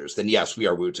 Ghostbusters, then yes, we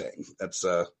are Wu-Tang. That's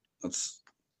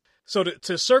So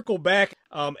to circle back,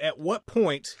 at what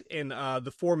point in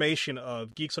the formation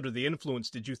of Geeks Under the Influence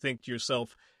did you think to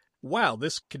yourself, wow,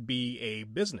 this could be a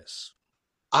business?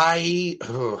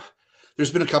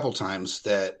 There's been a couple times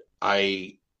that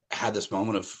I had this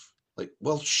moment of like,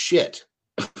 well, shit.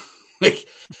 Like,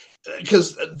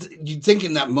 because you think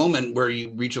in that moment where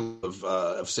you reach a level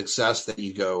of success that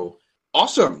you go,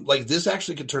 awesome, like this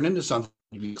actually could turn into something,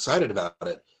 you'd be excited about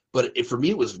it. But for me,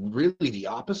 it was really the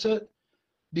opposite,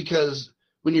 because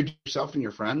when you're yourself and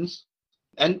your friends,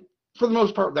 and for the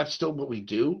most part, that's still what we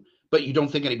do, but you don't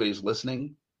think anybody's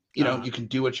listening. You can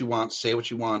do what you want, say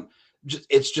what you want.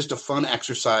 It's just a fun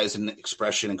exercise in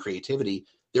expression and creativity.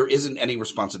 There isn't any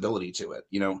responsibility to it.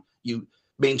 You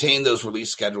maintain those release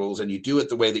schedules and you do it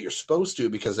the way that you're supposed to,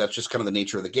 because that's just kind of the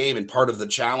nature of the game. And part of the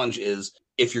challenge is,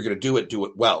 if you're going to do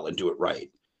it well and do it right.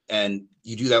 And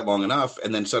you do that long enough,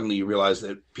 and then suddenly you realize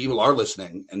that people are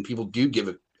listening and people do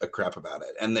give a crap about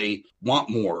it, and they want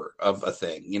more of a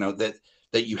thing,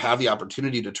 that you have the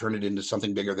opportunity to turn it into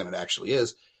something bigger than it actually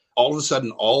is. All of a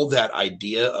sudden, all that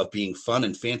idea of being fun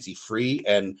and fancy free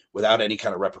and without any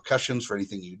kind of repercussions for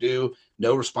anything you do,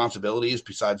 no responsibilities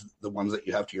besides the ones that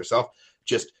you have to yourself,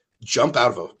 just jump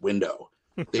out of a window.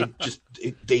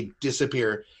 They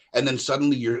disappear. And then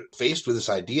suddenly you're faced with this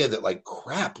idea that, like,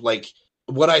 crap, like,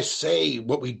 what I say,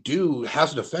 what we do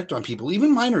has an effect on people,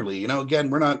 even minorly. Again,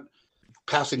 we're not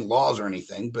passing laws or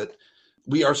anything, but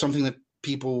we are something that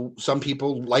some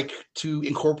people like to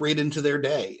incorporate into their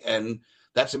day. And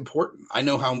that's important. I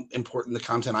know how important the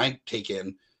content I take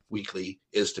in weekly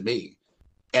is to me.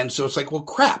 And so it's like, well,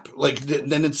 crap. Like,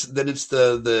 then it's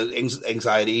the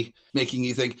anxiety making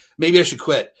you think, maybe I should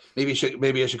quit. Maybe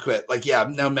I should quit. Like, yeah,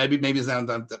 no, maybe it's not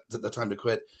the time to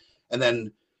quit. And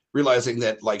then realizing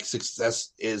that, like,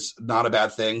 success is not a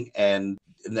bad thing, and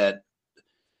that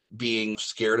being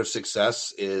scared of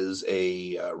success is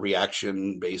a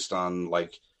reaction based on,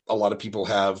 like, a lot of people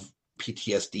have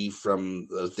PTSD from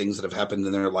the things that have happened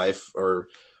in their life, or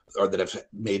that have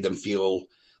made them feel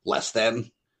less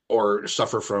than, or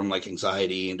suffer from, like,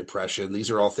 anxiety and depression.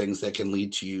 These are all things that can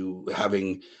lead to you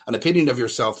having an opinion of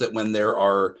yourself that when there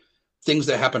are things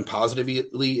that happen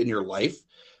positively in your life,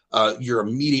 your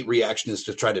immediate reaction is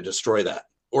to try to destroy that,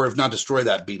 or if not destroy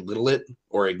that, belittle it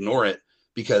or ignore it,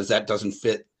 because that doesn't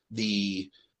fit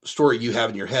the story you have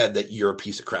in your head that you're a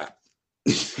piece of crap.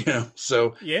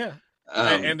 So yeah.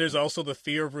 And there's also the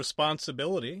fear of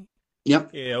responsibility.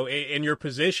 Yep. In your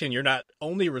position, you're not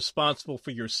only responsible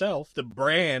for yourself.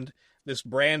 This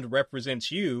brand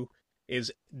represents you,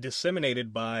 is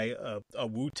disseminated by a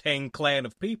Wu-Tang clan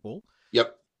of people.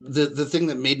 Yep. The thing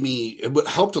that made me, what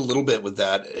helped a little bit with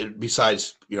that,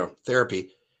 besides,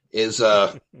 therapy, is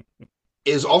also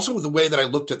the way that I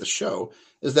looked at the show,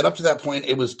 is that up to that point,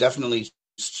 it was definitely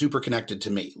super connected to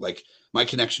me. Like, my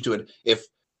connection to it, if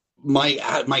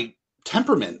my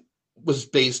temperament was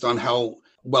based on how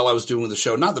well I was doing with the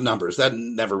show, not the numbers, that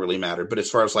never really mattered. But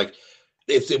as far as, like,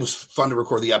 if it was fun to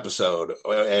record the episode,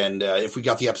 and if we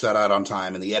got the episode out on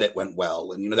time and the edit went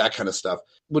well, and, that kind of stuff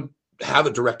would have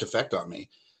a direct effect on me.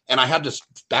 And I had to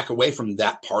back away from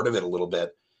that part of it a little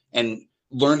bit and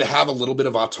learn to have a little bit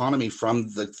of autonomy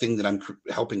from the thing that I'm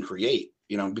helping create,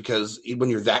 because when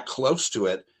you're that close to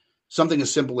it, something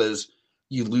as simple as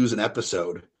you lose an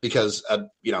episode because,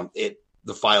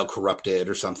 the file corrupted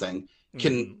or something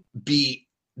can be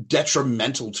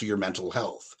detrimental to your mental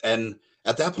health. And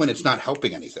at that point, it's not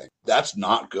helping anything. That's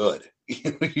not good.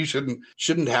 You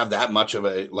shouldn't have that much of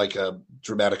a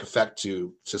dramatic effect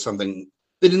to something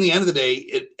that, in the end of the day,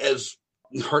 it, as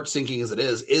heart-sinking as it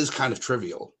is kind of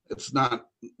trivial. It's not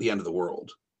the end of the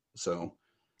world. So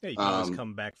yeah, you can always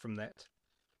come back from that.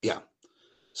 Yeah.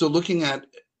 So looking at,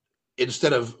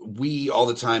 instead of we all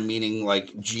the time, meaning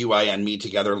like GUI and me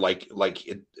together, like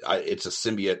it's a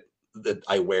symbiote that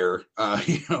I wear,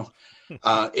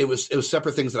 it was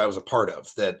separate things that I was a part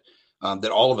of, that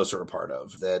all of us are a part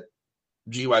of, that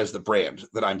GUI is the brand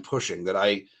that I'm pushing, that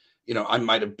I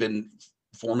might have been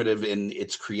formative in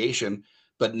its creation,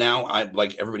 but now I,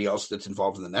 like everybody else that's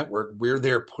involved in the network, we're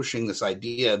there pushing this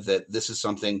idea that this is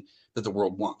something that the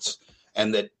world wants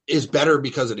and that is better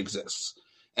because it exists.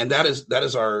 And that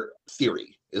is our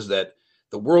theory, is that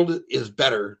the world is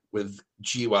better with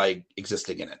GUI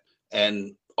existing in it.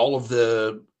 And all of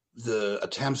the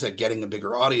attempts at getting a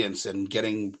bigger audience and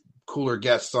getting cooler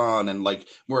guests on and, like,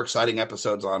 more exciting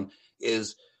episodes on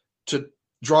is to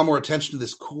draw more attention to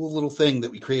this cool little thing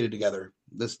that we created together.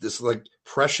 This like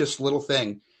precious little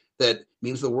thing that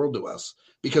means the world to us,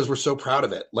 because we're so proud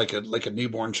of it, like a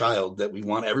newborn child, that we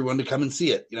want everyone to come and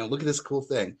see it. Look at this cool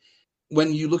thing.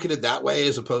 When you look at it that way,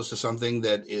 as opposed to something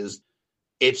that is,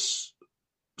 its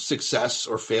success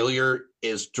or failure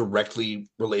is directly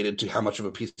related to how much of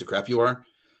a piece of crap you are.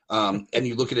 And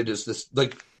you look at it as this,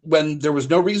 like, when there was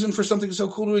no reason for something so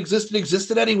cool to exist, it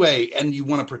existed anyway. And you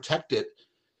want to protect it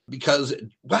because,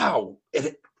 wow,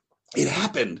 it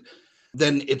happened.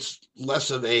 Then it's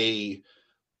less of a,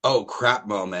 oh crap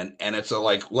moment. And it's a,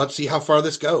 like, let's see how far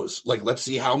this goes. Like, let's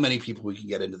see how many people we can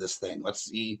get into this thing. Let's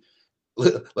see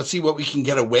let's see what we can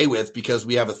get away with because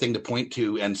we have a thing to point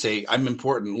to and say, I'm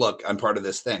important. Look, I'm part of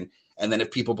this thing. And then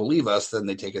if people believe us, then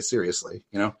they take us seriously,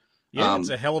 you know? Yeah, it's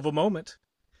a hell of a moment.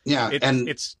 Yeah.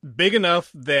 It's big enough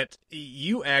that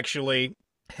you actually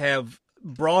have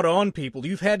brought on people.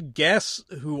 You've had guests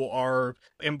who are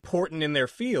important in their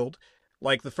field.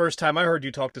 Like the first time I heard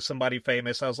you talk to somebody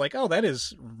famous, I was like, oh, that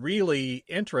is really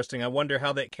interesting. I wonder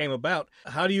how that came about.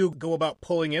 How do you go about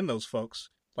pulling in those folks?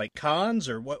 Like cons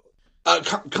or what?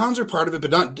 Cons are part of it,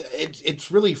 but not. It's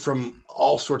really from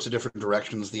all sorts of different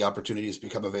directions the opportunities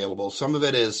become available. Some of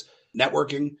it is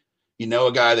networking. You know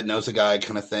a guy that knows a guy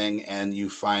kind of thing, and you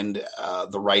find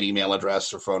the right email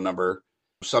address or phone number.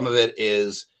 Some of it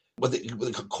is what they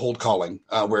call cold calling,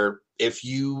 where if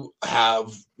you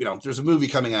have, there's a movie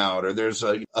coming out or there's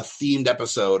a themed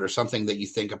episode or something that you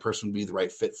think a person would be the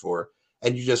right fit for,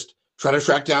 and you just try to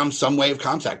track down some way of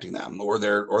contacting them or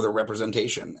their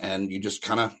representation, and you just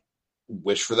kind of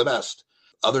wish for the best.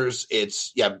 Others,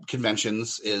 it's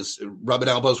conventions is rubbing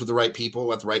elbows with the right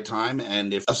people at the right time.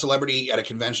 And if a celebrity at a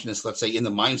convention is, let's say, in the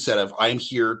mindset of I'm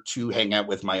here to hang out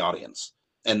with my audience,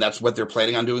 and that's what they're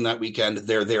planning on doing that weekend,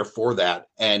 they're there for that.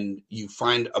 And you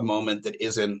find a moment that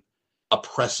isn't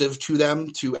oppressive to them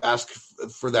to ask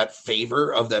for that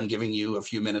favor of them giving you a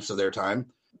few minutes of their time.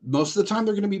 Most of the time,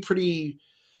 they're going to be pretty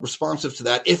responsive to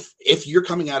that. If you're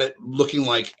coming at it looking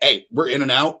like, hey, we're in and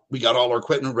out, we got all our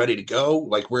equipment ready to go,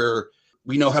 like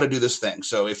we know how to do this thing.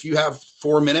 So if you have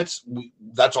 4 minutes,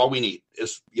 that's all we need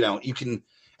is, you can,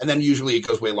 and then usually it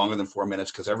goes way longer than 4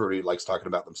 minutes because everybody likes talking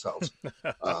about themselves.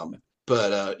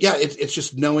 It's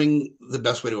just knowing the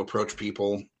best way to approach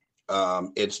people.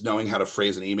 It's knowing how to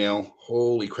phrase an email.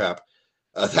 Holy crap.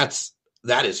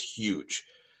 That is huge,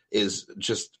 is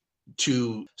just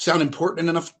to sound important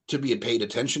enough to be paid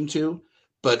attention to,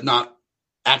 but not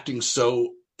acting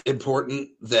so important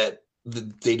that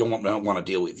they don't want to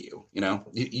deal with you.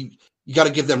 You got to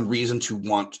give them reason to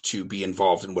want to be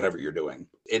involved in whatever you're doing.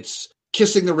 It's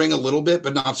kissing the ring a little bit,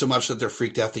 but not so much that they're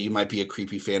freaked out that you might be a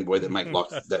creepy fanboy that might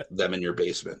lock them in your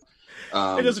basement.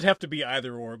 It doesn't have to be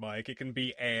either or, Mike. It can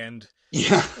be and.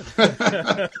 Yeah.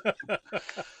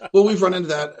 Well, we've run into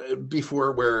that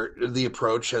before where the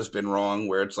approach has been wrong,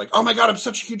 where it's like, oh my God, I'm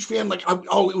such a huge fan. Like,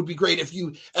 it would be great if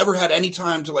you ever had any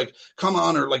time to like come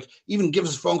on or like even give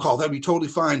us a phone call. That'd be totally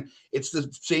fine. It's the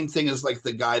same thing as like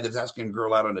the guy that's asking a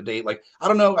girl out on a date. Like, I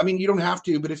don't know. I mean, you don't have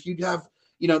to, but if you'd have,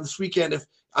 this weekend,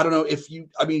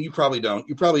 you probably don't.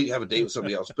 You probably have a date with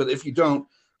somebody else. But if you don't,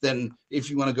 then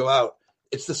if you want to go out,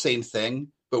 it's the same thing,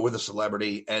 but with a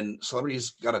celebrity, and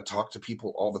celebrities got to talk to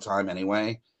people all the time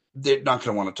anyway. They're not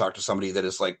going to want to talk to somebody that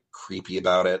is like creepy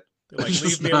about it. Like,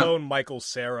 leave me alone, Michael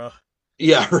Cera.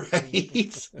 Yeah,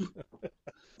 right.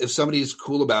 If somebody's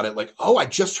cool about it, like, oh, I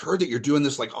just heard that you're doing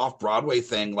this like off-Broadway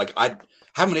thing. Like, I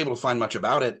haven't been able to find much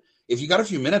about it. If you got a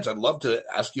few minutes, I'd love to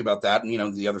ask you about that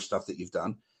and, the other stuff that you've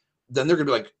done. Then they're going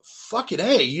to be like, fuck it,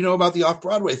 hey, you know about the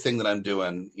off-Broadway thing that I'm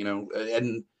doing,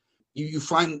 and you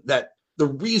find that the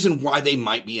reason why they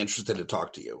might be interested to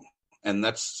talk to you. And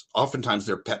that's oftentimes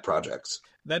their pet projects.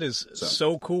 That is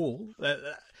so cool.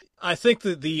 I think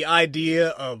that the idea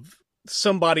of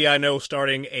somebody I know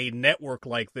starting a network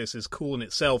like this is cool in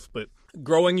itself, but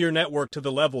growing your network to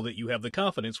the level that you have the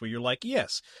confidence where you're like,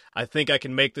 yes, I think I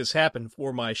can make this happen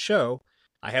for my show.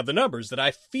 I have the numbers that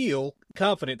I feel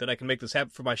confident that I can make this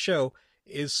happen for my show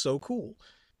is so cool.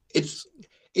 It's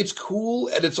cool.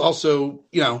 And it's also,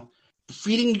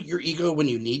 feeding your ego when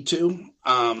you need to,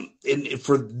 out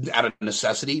of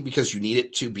necessity, because you need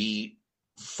it to be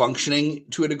functioning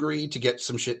to a degree to get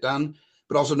some shit done,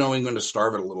 but also knowing when to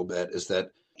starve it a little bit is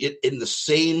that in the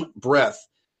same breath,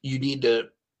 you need to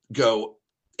go,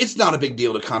 it's not a big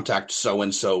deal to contact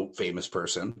so-and-so famous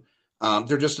person.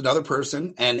 They're just another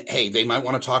person. And hey, they might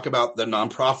want to talk about the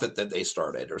nonprofit that they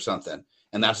started or something.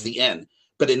 And that's the end.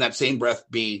 But in that same breath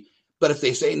but if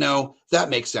they say no, that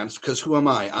makes sense because who am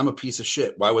I? I'm a piece of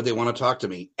shit. Why would they want to talk to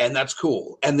me? And that's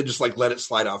cool. And then just like let it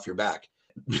slide off your back.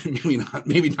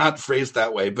 maybe not phrased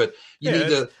that way, but you need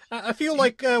to. I feel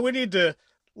like we need to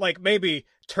maybe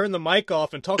turn the mic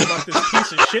off and talk about this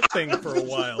piece of shit thing for a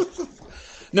while.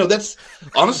 No, that's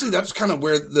kind of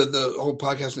where the whole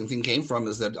podcasting thing came from,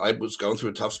 is that I was going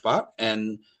through a tough spot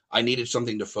and I needed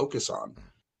something to focus on.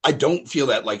 I don't feel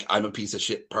that like I'm a piece of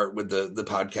shit part with the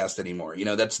podcast anymore.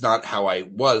 That's not how I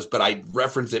was, but I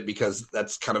reference it because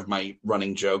that's kind of my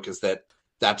running joke, is that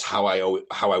that's how I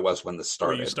was when this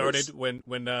started. Where you started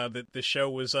when the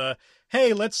show was,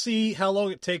 hey, let's see how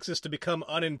long it takes us to become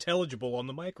unintelligible on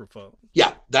the microphone.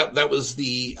 Yeah, that was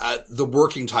the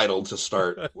working title to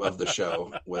start of the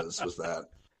show was that.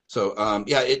 So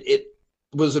it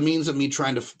was a means of me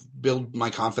trying to build my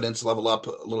confidence level up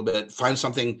a little bit, find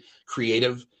something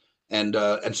creative and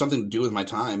something to do with my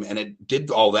time. And it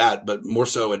did all that, but more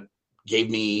so it gave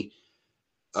me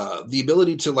the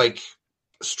ability to like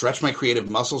stretch my creative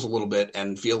muscles a little bit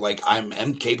and feel like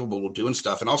I'm capable of doing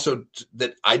stuff. And also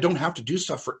that I don't have to do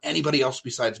stuff for anybody else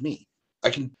besides me. I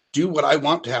can do what I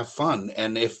want to have fun.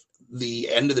 And if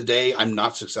the end of the day, I'm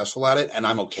not successful at it and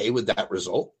I'm okay with that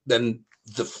result, then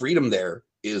the freedom there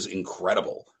is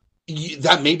incredible.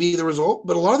 That may be the result,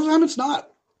 but a lot of the time it's not,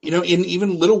 in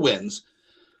even little wins,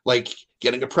 like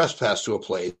getting a press pass to a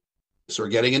place or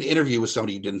getting an interview with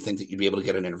somebody you didn't think that you'd be able to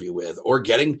get an interview with, or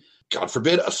getting, God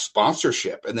forbid, a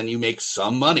sponsorship and then you make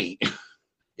some money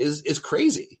is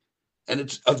crazy. And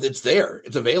it's there,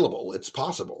 it's available, it's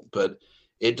possible, but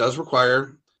it does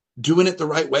require doing it the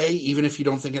right way, even if you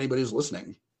don't think anybody's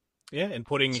listening. Yeah, and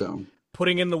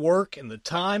putting in the work and the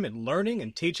time and learning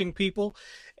and teaching people.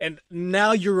 And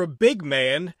now you're a big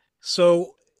man.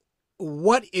 So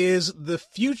what is the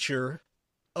future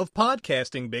of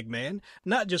podcasting, big man?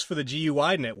 Not just for the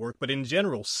GUI network, but in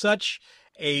general, such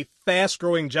a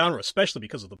fast-growing genre, especially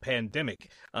because of the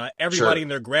pandemic. Everybody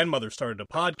and their grandmother started a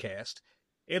podcast.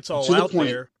 It's all out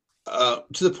there.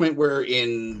 To the point where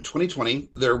in 2020,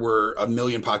 there were 1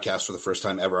 million podcasts for the first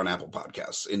time ever on Apple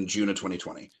Podcasts in June of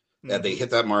 2020. Mm-hmm. They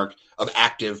hit that mark of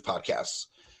active podcasts.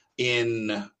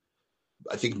 In,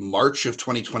 I think, March of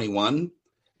 2021,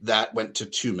 that went to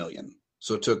 2 million.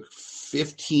 So it took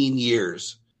 15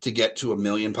 years to get to 1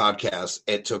 million podcasts.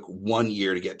 It took 1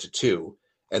 year to get to 2.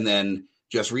 And then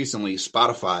just recently,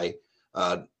 Spotify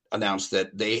announced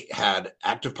that they had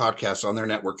active podcasts on their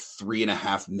network,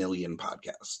 3.5 million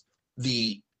podcasts.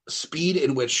 The speed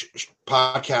in which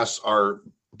podcasts are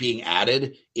being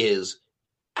added is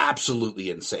absolutely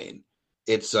insane.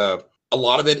 It's a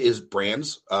lot of it is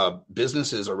brands.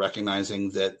 Businesses are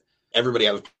recognizing that everybody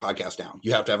has a podcast now.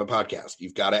 You have to have a podcast.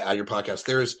 You've got to add your podcast.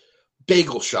 There's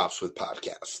bagel shops with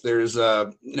podcasts. There's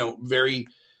very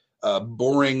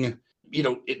boring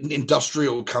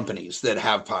industrial companies that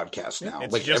have podcasts now.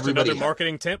 It's like just another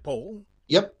marketing tentpole.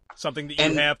 Yep. Something that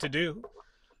you have to do.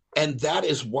 And that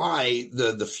is why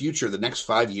the future, the next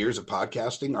 5 years of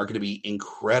podcasting are going to be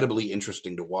incredibly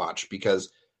interesting to watch, because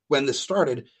when this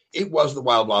started, it was the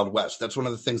wild, wild west. That's one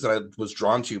of the things that I was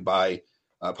drawn to by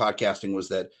podcasting, was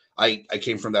that I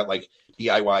came from that like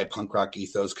DIY punk rock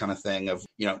ethos kind of thing of,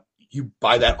 you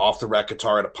buy that off the rack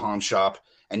guitar at a pawn shop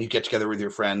and you get together with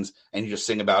your friends and you just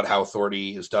sing about how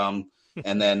authority is dumb.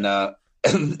 And then,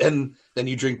 and then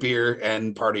you drink beer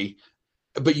and party,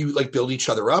 but you like build each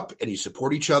other up and you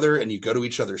support each other and you go to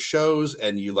each other's shows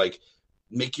and you like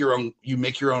make your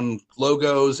own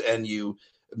logos and you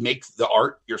make the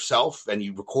art yourself and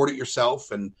you record it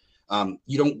yourself. And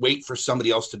you don't wait for somebody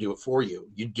else to do it for you.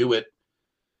 You do it.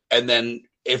 And then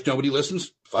if nobody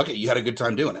listens, fuck it. You had a good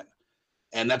time doing it.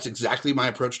 And that's exactly my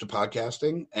approach to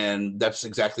podcasting. And that's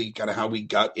exactly kind of how we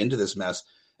got into this mess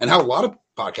and how a lot of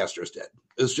podcasters did.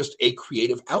 It was just a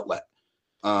creative outlet.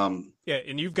 Yeah,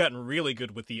 and you've gotten really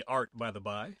good with the art, by the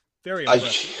by. Very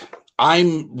impressive.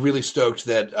 I'm really stoked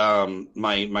that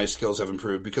my skills have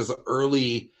improved, because the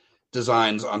early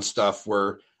designs on stuff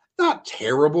were not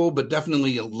terrible, but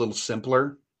definitely a little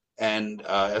simpler. And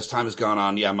as time has gone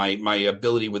on, my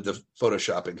ability with the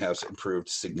photoshopping has improved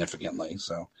significantly.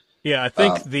 So. Yeah, I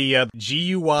think the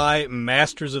GUI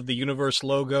Masters of the Universe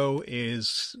logo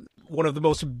is one of the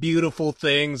most beautiful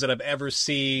things that I've ever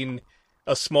seen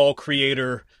a small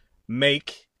creator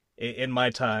make in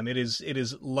my time. It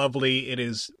is lovely. It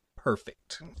is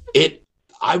perfect. That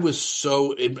was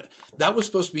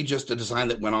supposed to be just a design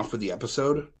that went off with the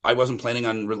episode. I wasn't planning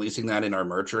on releasing that in our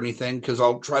merch or anything, because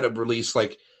I'll try to release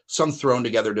like some thrown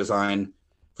together design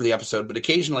for the episode. But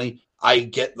occasionally I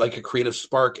get like a creative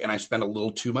spark and I spend a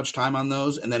little too much time on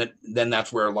those. And then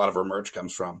that's where a lot of our merch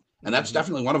comes from. And that's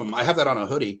definitely one of them. I have that on a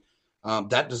hoodie.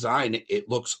 That design, it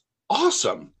looks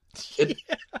awesome.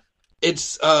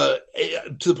 It's to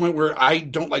the point where I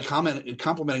don't like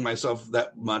complimenting myself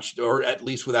that much, or at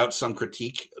least without some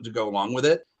critique to go along with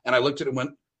it. And I looked at it and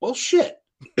went, well, shit,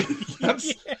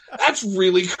 that's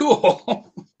really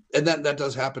cool. And that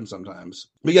does happen sometimes.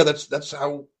 But yeah, that's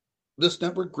how this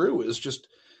network grew, is just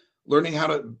learning how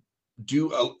to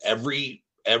do every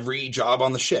job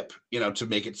on the ship, to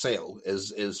make it sail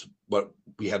is what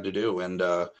we had to do.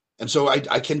 And so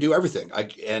I can do everything.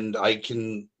 I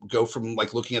can go from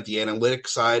like looking at the analytics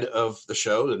side of the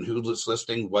show and who's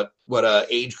listening, what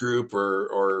age group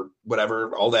or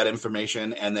whatever, all that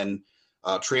information, and then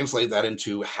translate that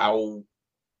into how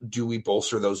do we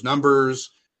bolster those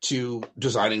numbers, to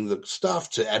designing the stuff,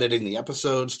 to editing the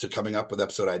episodes, to coming up with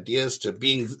episode ideas, to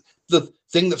being the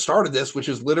thing that started this, which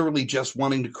is literally just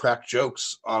wanting to crack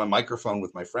jokes on a microphone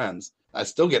with my friends. I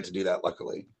still get to do that,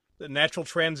 luckily. The natural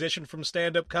transition from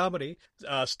stand-up comedy.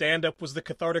 Stand-up was the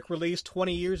cathartic release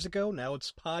 20 years ago. Now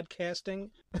it's podcasting.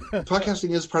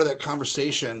 Podcasting is part of that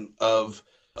conversation of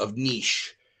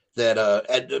niche that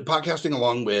podcasting,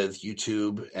 along with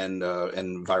YouTube and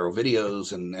viral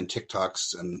videos and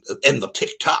TikToks and the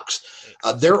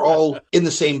TikToks, they're all in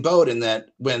the same boat in that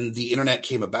when the internet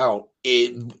came about,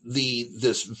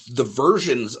 the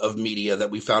versions of media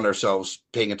that we found ourselves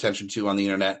paying attention to on the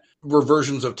internet were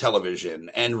versions of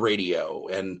television and radio,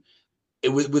 and it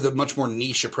was with a much more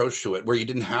niche approach to it, where you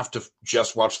didn't have to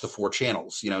just watch the 4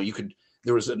 channels.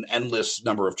 There was an endless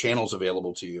number of channels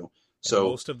available to you. So and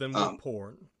most of them were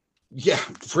porn. Yeah,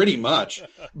 pretty much.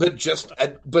 But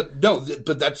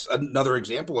that's another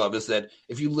example of is that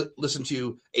if you listen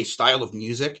to a style of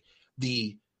music,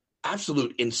 the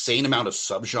absolute insane amount of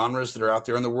subgenres that are out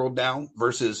there in the world now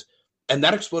and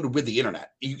that exploded with the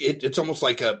internet. It's almost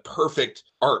like a perfect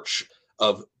arch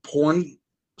of porn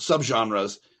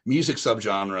subgenres, music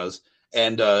subgenres,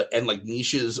 and like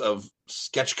niches of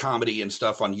sketch comedy and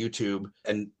stuff on YouTube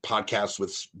and podcasts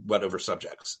with whatever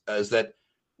subjects. Is that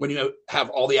when you have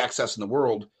all the access in the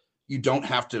world, you don't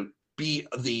have to be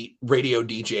the radio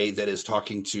DJ that is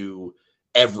talking to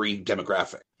every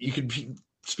demographic. You could be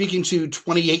speaking to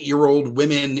 28-year-old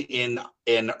women in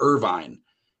Irvine,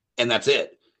 and that's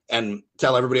it, and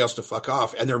tell everybody else to fuck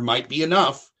off. And there might be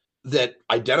enough that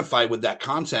identify with that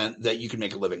content that you can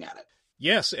make a living at it.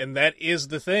 Yes, and that is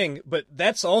the thing, but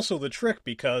that's also the trick,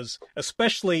 because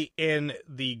especially in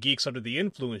the Geeks Under the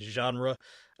Influence genre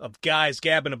of guys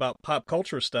gabbing about pop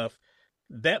culture stuff,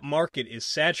 that market is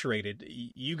saturated.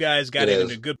 You guys got in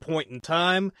at a good point in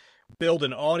time, build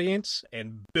an audience,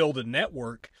 and build a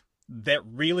network that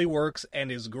really works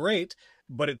and is great,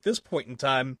 but at this point in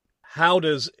time, how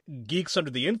does Geeks Under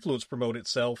the Influence promote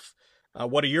itself?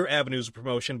 What are your avenues of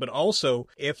promotion? But also,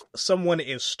 if someone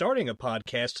is starting a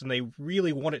podcast and they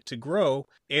really want it to grow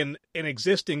in an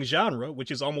existing genre, which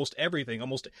is almost everything,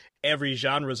 almost every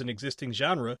genre is an existing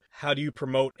genre, how do you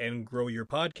promote and grow your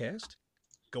podcast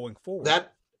going forward?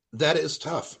 That is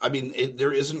tough. I mean,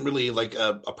 there isn't really like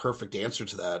a perfect answer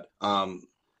to that.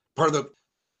 Part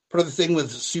of the thing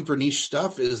with super niche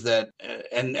stuff is that,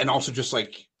 and also just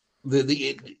like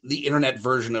the internet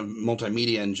version of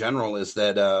multimedia in general is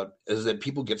that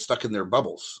people get stuck in their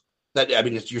bubbles. That, I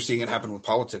mean, you're seeing it happen with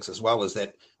politics as well, is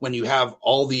that when you have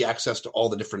all the access to all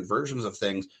the different versions of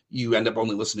things, you end up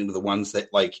only listening to the ones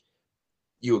that like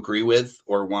you agree with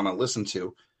or want to listen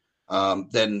to.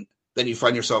 Then you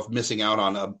find yourself missing out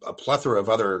on a plethora of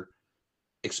other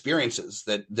experiences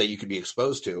that you could be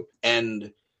exposed to.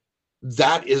 And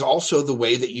that is also the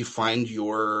way that you find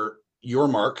your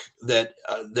mark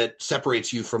that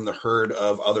separates you from the herd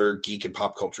of other geek and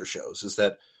pop culture shows. Is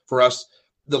that for us,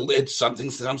 it's something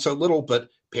that sounds so little, but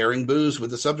pairing booze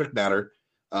with the subject matter,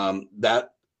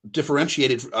 that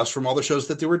differentiated us from all the shows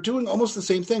that they were doing almost the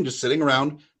same thing, just sitting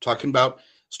around talking about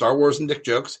Star Wars and dick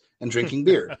jokes and drinking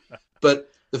beer. But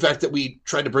the fact that we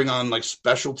tried to bring on like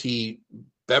specialty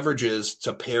beverages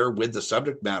to pair with the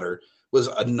subject matter was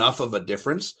enough of a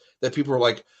difference that people were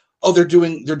like, oh, they're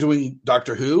doing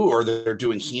Doctor Who or they're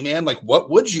doing He-Man. Like, what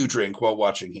would you drink while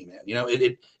watching He-Man?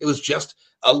 It was just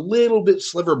a little bit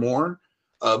sliver more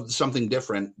of something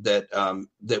different that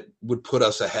would put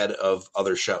us ahead of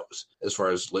other shows as far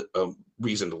as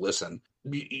reason to listen.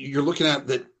 You're looking at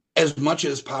that as much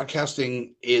as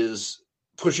podcasting is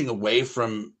pushing away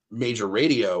from major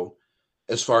radio,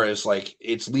 as far as like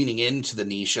it's leaning into the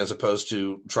niche as opposed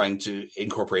to trying to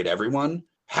incorporate everyone.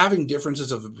 Having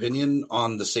differences of opinion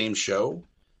on the same show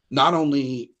not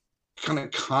only kind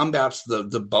of combats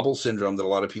the bubble syndrome that a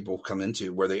lot of people come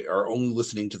into, where they are only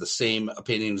listening to the same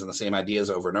opinions and the same ideas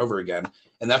over and over again.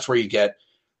 And that's where you get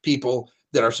people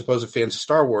that are supposed fans of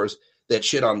Star Wars that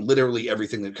shit on literally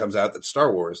everything that comes out that's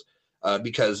Star Wars,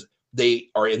 because they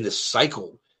are in this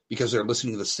cycle, because they're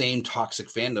listening to the same toxic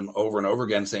fandom over and over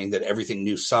again, saying that everything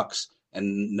new sucks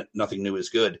and nothing new is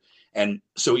good. And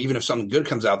so even if something good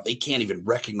comes out, they can't even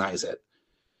recognize it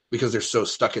because they're so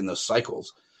stuck in those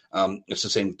cycles. It's the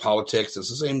same with politics. It's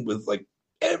the same with like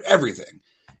everything,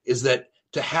 is that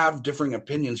to have differing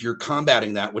opinions, you're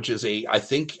combating that, which is I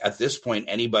think at this point,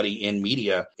 anybody in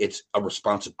media, it's a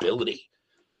responsibility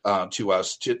to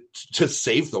us to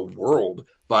save the world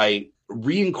by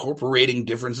reincorporating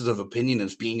differences of opinion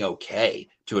as being okay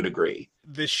to a degree.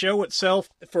 The show itself,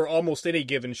 for almost any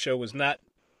given show, is not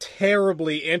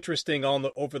terribly interesting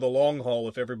over the long haul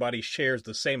if everybody shares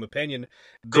the same opinion.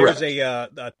 Correct. There's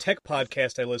a tech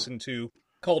podcast I listen to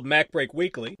called MacBreak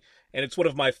Weekly, and it's one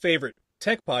of my favorite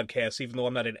tech podcasts, even though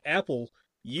I'm not an Apple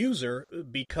user,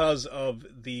 because of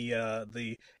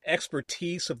the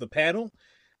expertise of the panel.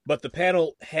 But the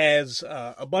panel has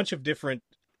a bunch of different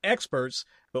experts,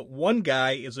 but one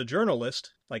guy is a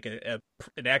journalist, like an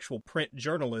actual print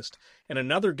journalist, and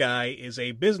another guy is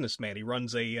a businessman. He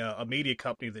runs a media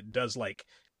company that does like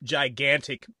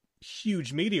gigantic,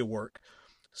 huge media work.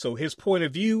 So his point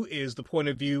of view is the point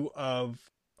of view of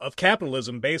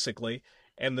capitalism, basically,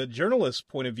 and the journalist's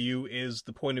point of view is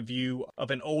the point of view of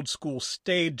an old school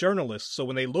staid journalist. So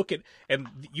when they look at, and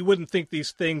you wouldn't think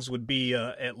these things would be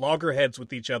at loggerheads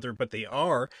with each other, but they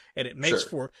are, and it makes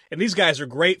for, and these guys are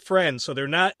great friends, so they're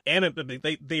not,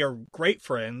 they are great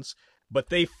friends, but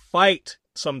they fight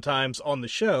sometimes on the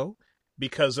show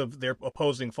because of their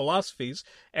opposing philosophies,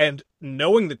 and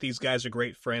knowing that these guys are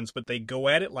great friends, but they go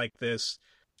at it like this,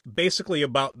 basically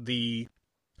about the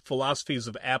philosophies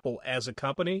of Apple as a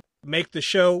company, make the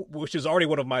show, which is already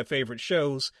one of my favorite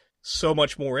shows, so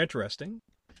much more interesting.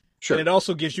 Sure. And it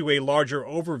also gives you a larger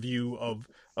overview of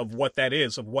what that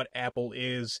is, of what Apple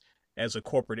is as a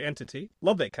corporate entity.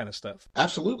 Love that kind of stuff.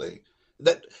 Absolutely.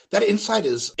 That insight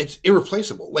it's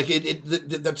irreplaceable. Like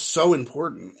that's so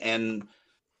important. And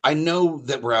I know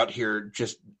that we're out here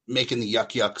just making the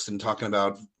yucks and talking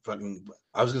about fucking,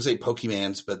 I was going to say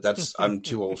Pokemans, but that's, I'm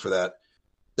too old for that.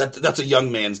 That's a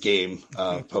young man's game,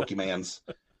 Pokemans.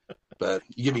 But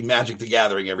you give me Magic the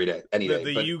Gathering every day, any day.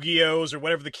 The Yu-Gi-Ohs or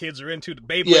whatever the kids are into, the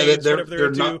Beyblades, whatever they're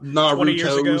into, Naruto's, 20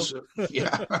 years ago.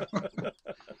 Yeah.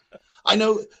 I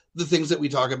know the things that we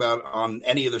talk about on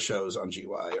any of the shows on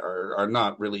GY are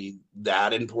not really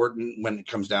that important when it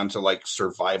comes down to like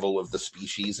survival of the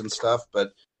species and stuff,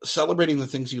 but celebrating the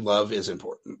things you love is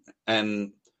important.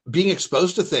 And being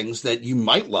exposed to things that you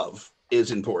might love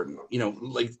is important. You know,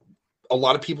 like a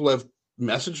lot of people have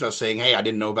messaged us saying, hey, I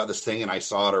didn't know about this thing and I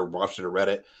saw it or watched it or read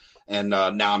it, and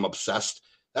now I'm obsessed.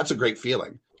 That's a great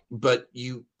feeling. But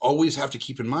you always have to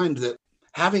keep in mind that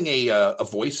having a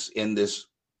voice in this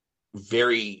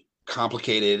very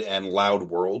complicated and loud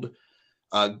world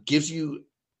gives you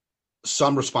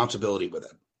some responsibility with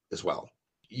it as well.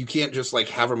 You can't just like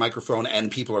have a microphone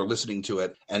and people are listening to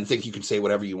it and think you can say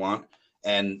whatever you want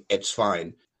and it's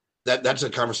fine. That's a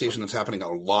conversation that's happening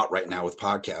a lot right now with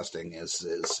podcasting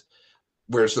is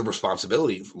where's the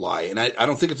responsibility lie? And I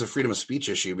don't think it's a freedom of speech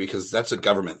issue because that's a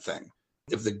government thing.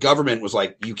 If the government was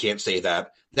like, you can't say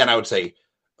that, then I would say,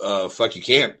 fuck, you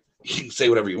can't. You can say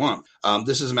whatever you want.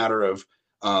 This is a matter of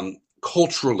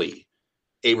culturally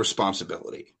a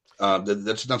responsibility.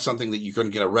 That's not something that you're going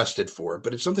to get arrested for,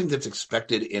 but it's something that's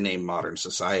expected in a modern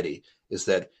society, is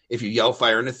that if you yell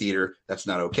fire in a theater, that's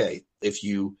not okay. If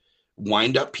you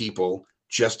wind up people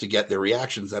just to get their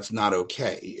reactions, that's not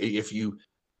okay. If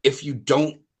you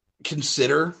don't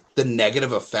consider the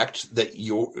negative effect that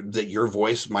your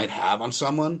voice might have on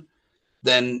someone,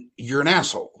 then you're an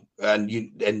asshole, and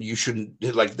you shouldn't,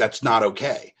 like, that's not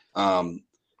okay.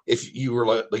 If you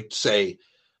were like say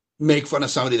make fun of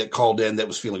somebody that called in that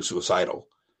was feeling suicidal,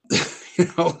 you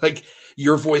know, like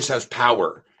your voice has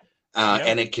power,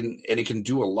 and it can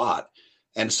do a lot.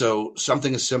 And so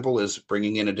something as simple as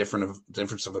bringing in a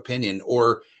difference of opinion,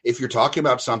 or if you're talking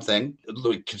about something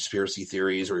like conspiracy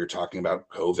theories, or you're talking about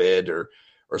COVID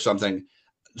or something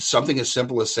as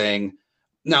simple as saying,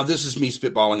 now this is me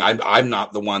spitballing. I'm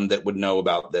not the one that would know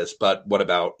about this, but what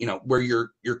about, you know, where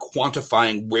you're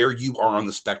quantifying where you are on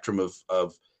the spectrum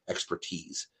of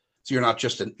expertise. So you're not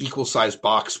just an equal sized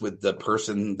box with the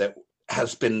person that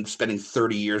has been spending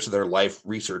 30 years of their life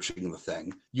researching the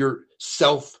thing. You're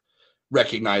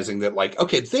recognizing that, like,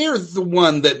 okay, they're the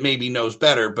one that maybe knows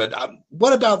better, but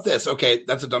what about this? Okay,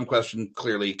 that's a dumb question,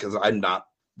 clearly, because I'm not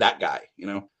that guy. You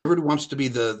know, everybody wants to be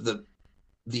the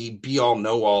be all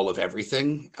know all of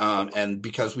everything, and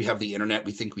because we have the internet,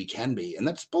 we think we can be, and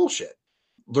that's bullshit.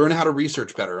 Learn how to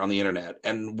research better on the internet,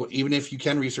 and even if you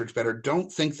can research better, don't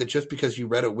think that just because you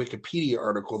read a Wikipedia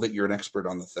article that you're an expert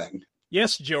on the thing.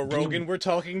 Yes, Joe Rogan, we're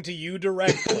talking to you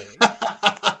directly.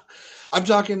 I'm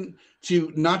talking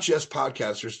to not just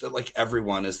podcasters, but like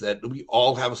everyone, is that we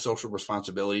all have a social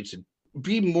responsibility to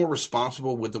be more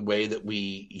responsible with the way that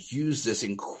we use this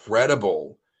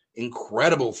incredible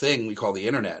thing we call the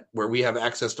internet, where we have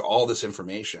access to all this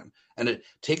information, and to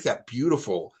take that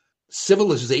beautiful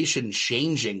civilization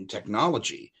changing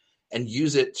technology and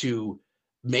use it to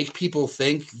make people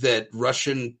think that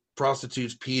Russian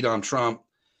prostitutes peed on Trump.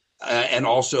 And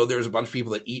also there's a bunch of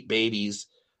people that eat babies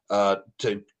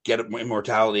to get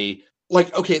immortality.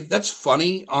 Like, okay, that's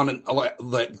funny on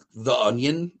like The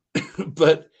Onion,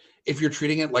 but if you're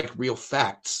treating it like real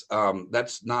facts,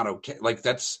 that's not okay. Like,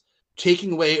 that's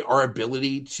taking away our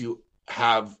ability to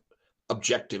have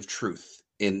objective truth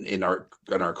in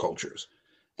our cultures.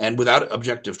 And without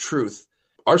objective truth,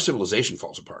 our civilization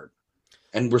falls apart.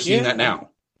 And we're seeing that now.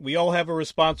 We all have a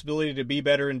responsibility to be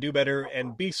better and do better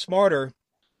and be smarter,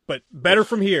 but better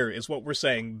from here is what we're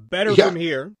saying. Better from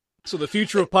here. So the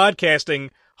future of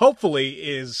podcasting, hopefully,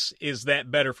 is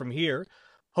that better from here.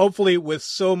 Hopefully, with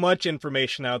so much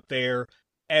information out there,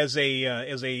 as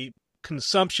a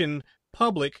consumption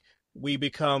public, we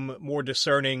become more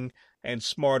discerning and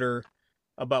smarter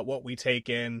about what we take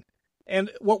in and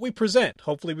what we present.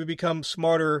 Hopefully, we become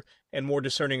smarter and more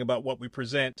discerning about what we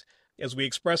present as we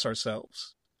express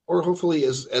ourselves. Or hopefully,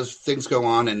 as things go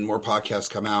on and more podcasts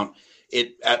come out,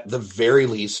 it at the very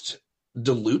least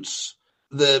dilutes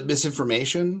the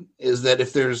misinformation. Is that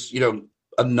if there's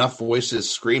enough voices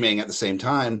screaming at the same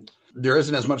time, there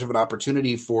isn't as much of an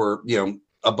opportunity for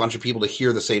a bunch of people to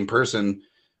hear the same person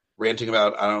ranting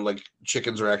about, I don't know, like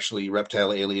chickens are actually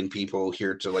reptile alien people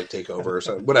here to like take over or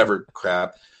something, whatever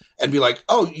crap, and be like,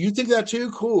 oh, you think that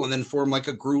too? Cool. And then form like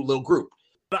a little group.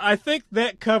 I think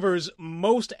that covers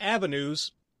most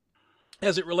avenues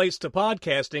as it relates to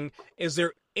podcasting. Is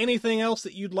there anything else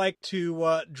that you'd like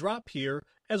to drop here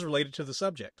as related to the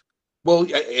subject? Well,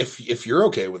 if you're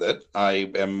okay with it,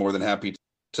 I am more than happy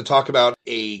to talk about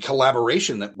a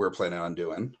collaboration that we're planning on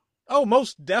doing. Oh,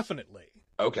 most definitely.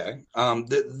 Okay.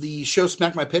 The show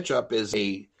Smack My Pitch Up is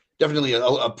definitely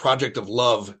a project of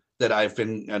love that I've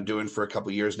been doing for a couple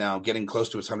of years now, getting close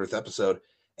to its 100th episode.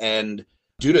 And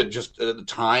due to just the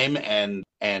time and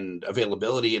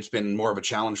availability, it's been more of a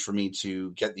challenge for me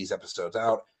to get these episodes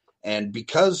out. And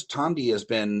because Tandy has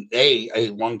been a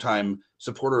longtime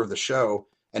supporter of the show,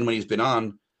 and when he's been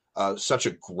on, such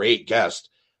a great guest,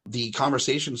 the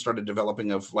conversation started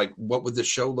developing of like, what would the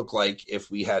show look like if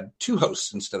we had two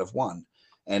hosts instead of one,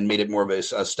 and made it more of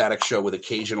a static show with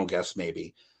occasional guests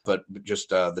maybe, but just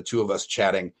the two of us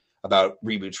chatting about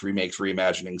reboots, remakes,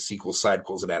 reimagining, sequels,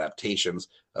 sidequels, and adaptations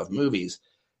of movies.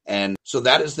 And so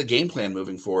that is the game plan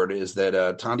moving forward, is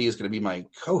that Tandy is going to be my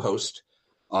co-host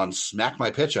on Smack My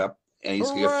Pitch Up, and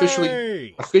he's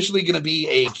officially going to be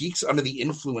a Geeks Under the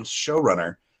Influence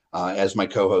showrunner as my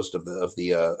co-host of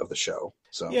the show.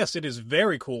 So yes, it is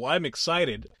very cool. I'm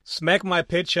excited. Smack My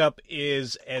Pitch Up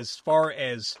is, as far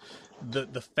as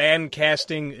the fan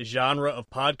casting genre of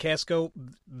podcasts go,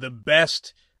 the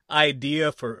best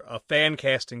idea for a fan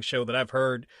casting show that I've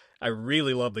heard. I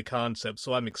really love the concept,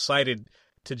 so I'm excited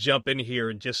to jump in here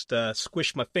and just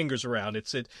squish my fingers around.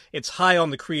 It's high on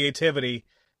the creativity,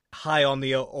 high on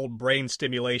the old brain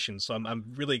stimulation, so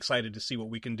I'm really excited to see what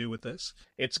we can do with this.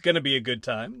 It's going to be a good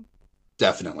time.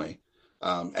 Definitely.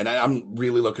 And I'm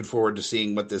really looking forward to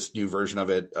seeing what this new version of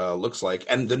it looks like.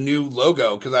 And the new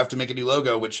logo, because I have to make a new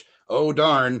logo, which, oh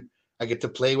darn, I get to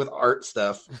play with art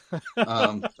stuff.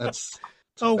 That's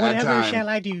whatever time. Shall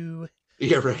I do?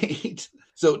 Yeah, right.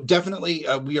 So definitely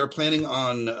we are planning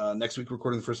on next week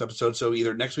recording the first episode. So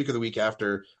either next week or the week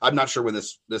after. I'm not sure when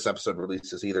this episode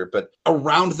releases either, but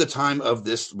around the time of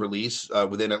this release,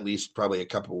 within at least probably a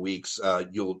couple of weeks,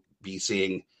 you'll be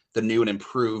seeing the new and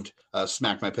improved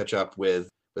Smack My Pitch Up with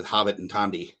Hobbit and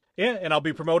Tandy. Yeah, and I'll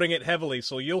be promoting it heavily,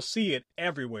 so you'll see it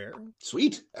everywhere.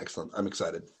 Sweet. Excellent. I'm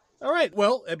excited. All right,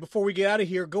 well, before we get out of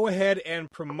here, go ahead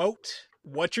and promote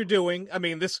what you're doing. I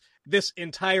mean, this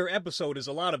entire episode is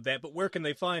a lot of that, but where can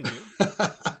they find you?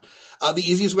 The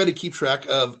easiest way to keep track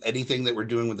of anything that we're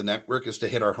doing with the network is to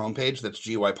hit our homepage. That's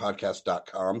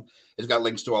GUIPodcast.com. It's got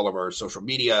links to all of our social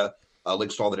media,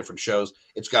 links to all the different shows.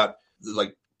 It's got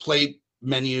like play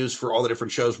menus for all the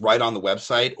different shows right on the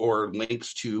website, or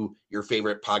links to your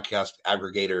favorite podcast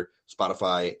aggregator,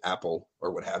 Spotify, Apple,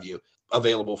 or what have you,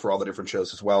 available for all the different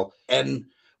shows as well. And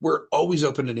we're always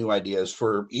open to new ideas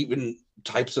for even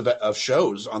types of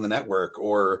shows on the network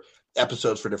or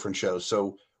episodes for different shows.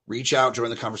 So reach out, join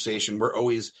the conversation. We're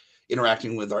always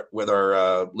interacting with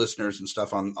our listeners and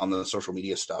stuff on the social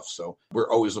media stuff. So we're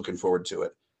always looking forward to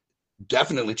it.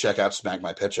 Definitely check out Smack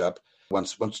My Pitch Up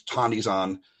once Tandy's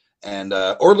on, and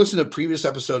or listen to previous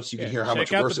episodes so you can hear how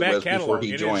much worse it was before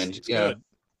he joined. Yeah.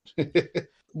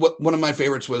 One of my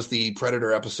favorites was the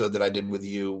Predator episode that I did with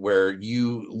you, where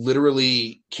you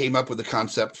literally came up with the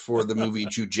concept for the movie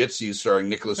Jiu-Jitsu starring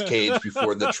Nicolas Cage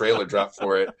before the trailer dropped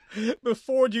for it.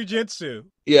 Before Jiu-Jitsu.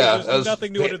 Yeah. There's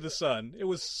nothing new under the sun. It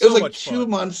was like much fun. 2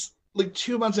 months, like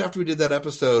 2 months after we did that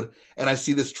episode, and I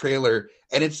see this trailer,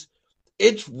 and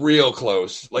it's real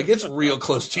close. Like, it's real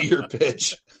close to your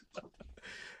pitch.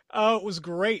 Oh, it was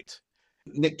great.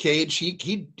 Nick Cage, he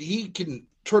can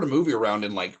turn a movie around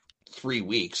in like 3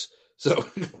 weeks. So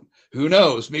who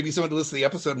knows? Maybe someone listened to the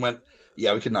episode and went,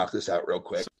 Yeah, we can knock this out real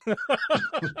quick.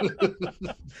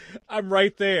 I'm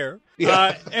right there.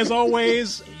 Yeah. As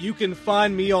always, you can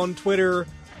find me on Twitter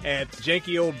at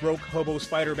Janky Old Broke Hobo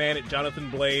Spider-Man, at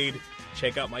Jonathan Blade.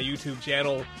 Check out my YouTube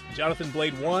channel, Jonathan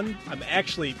Blade 1. I'm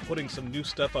actually putting some new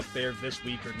stuff up there this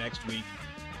week or next week,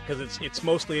 because it's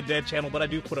mostly a dead channel, but I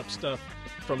do put up stuff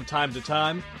from time to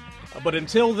time. But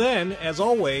until then, as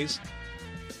always,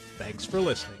 thanks for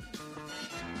listening.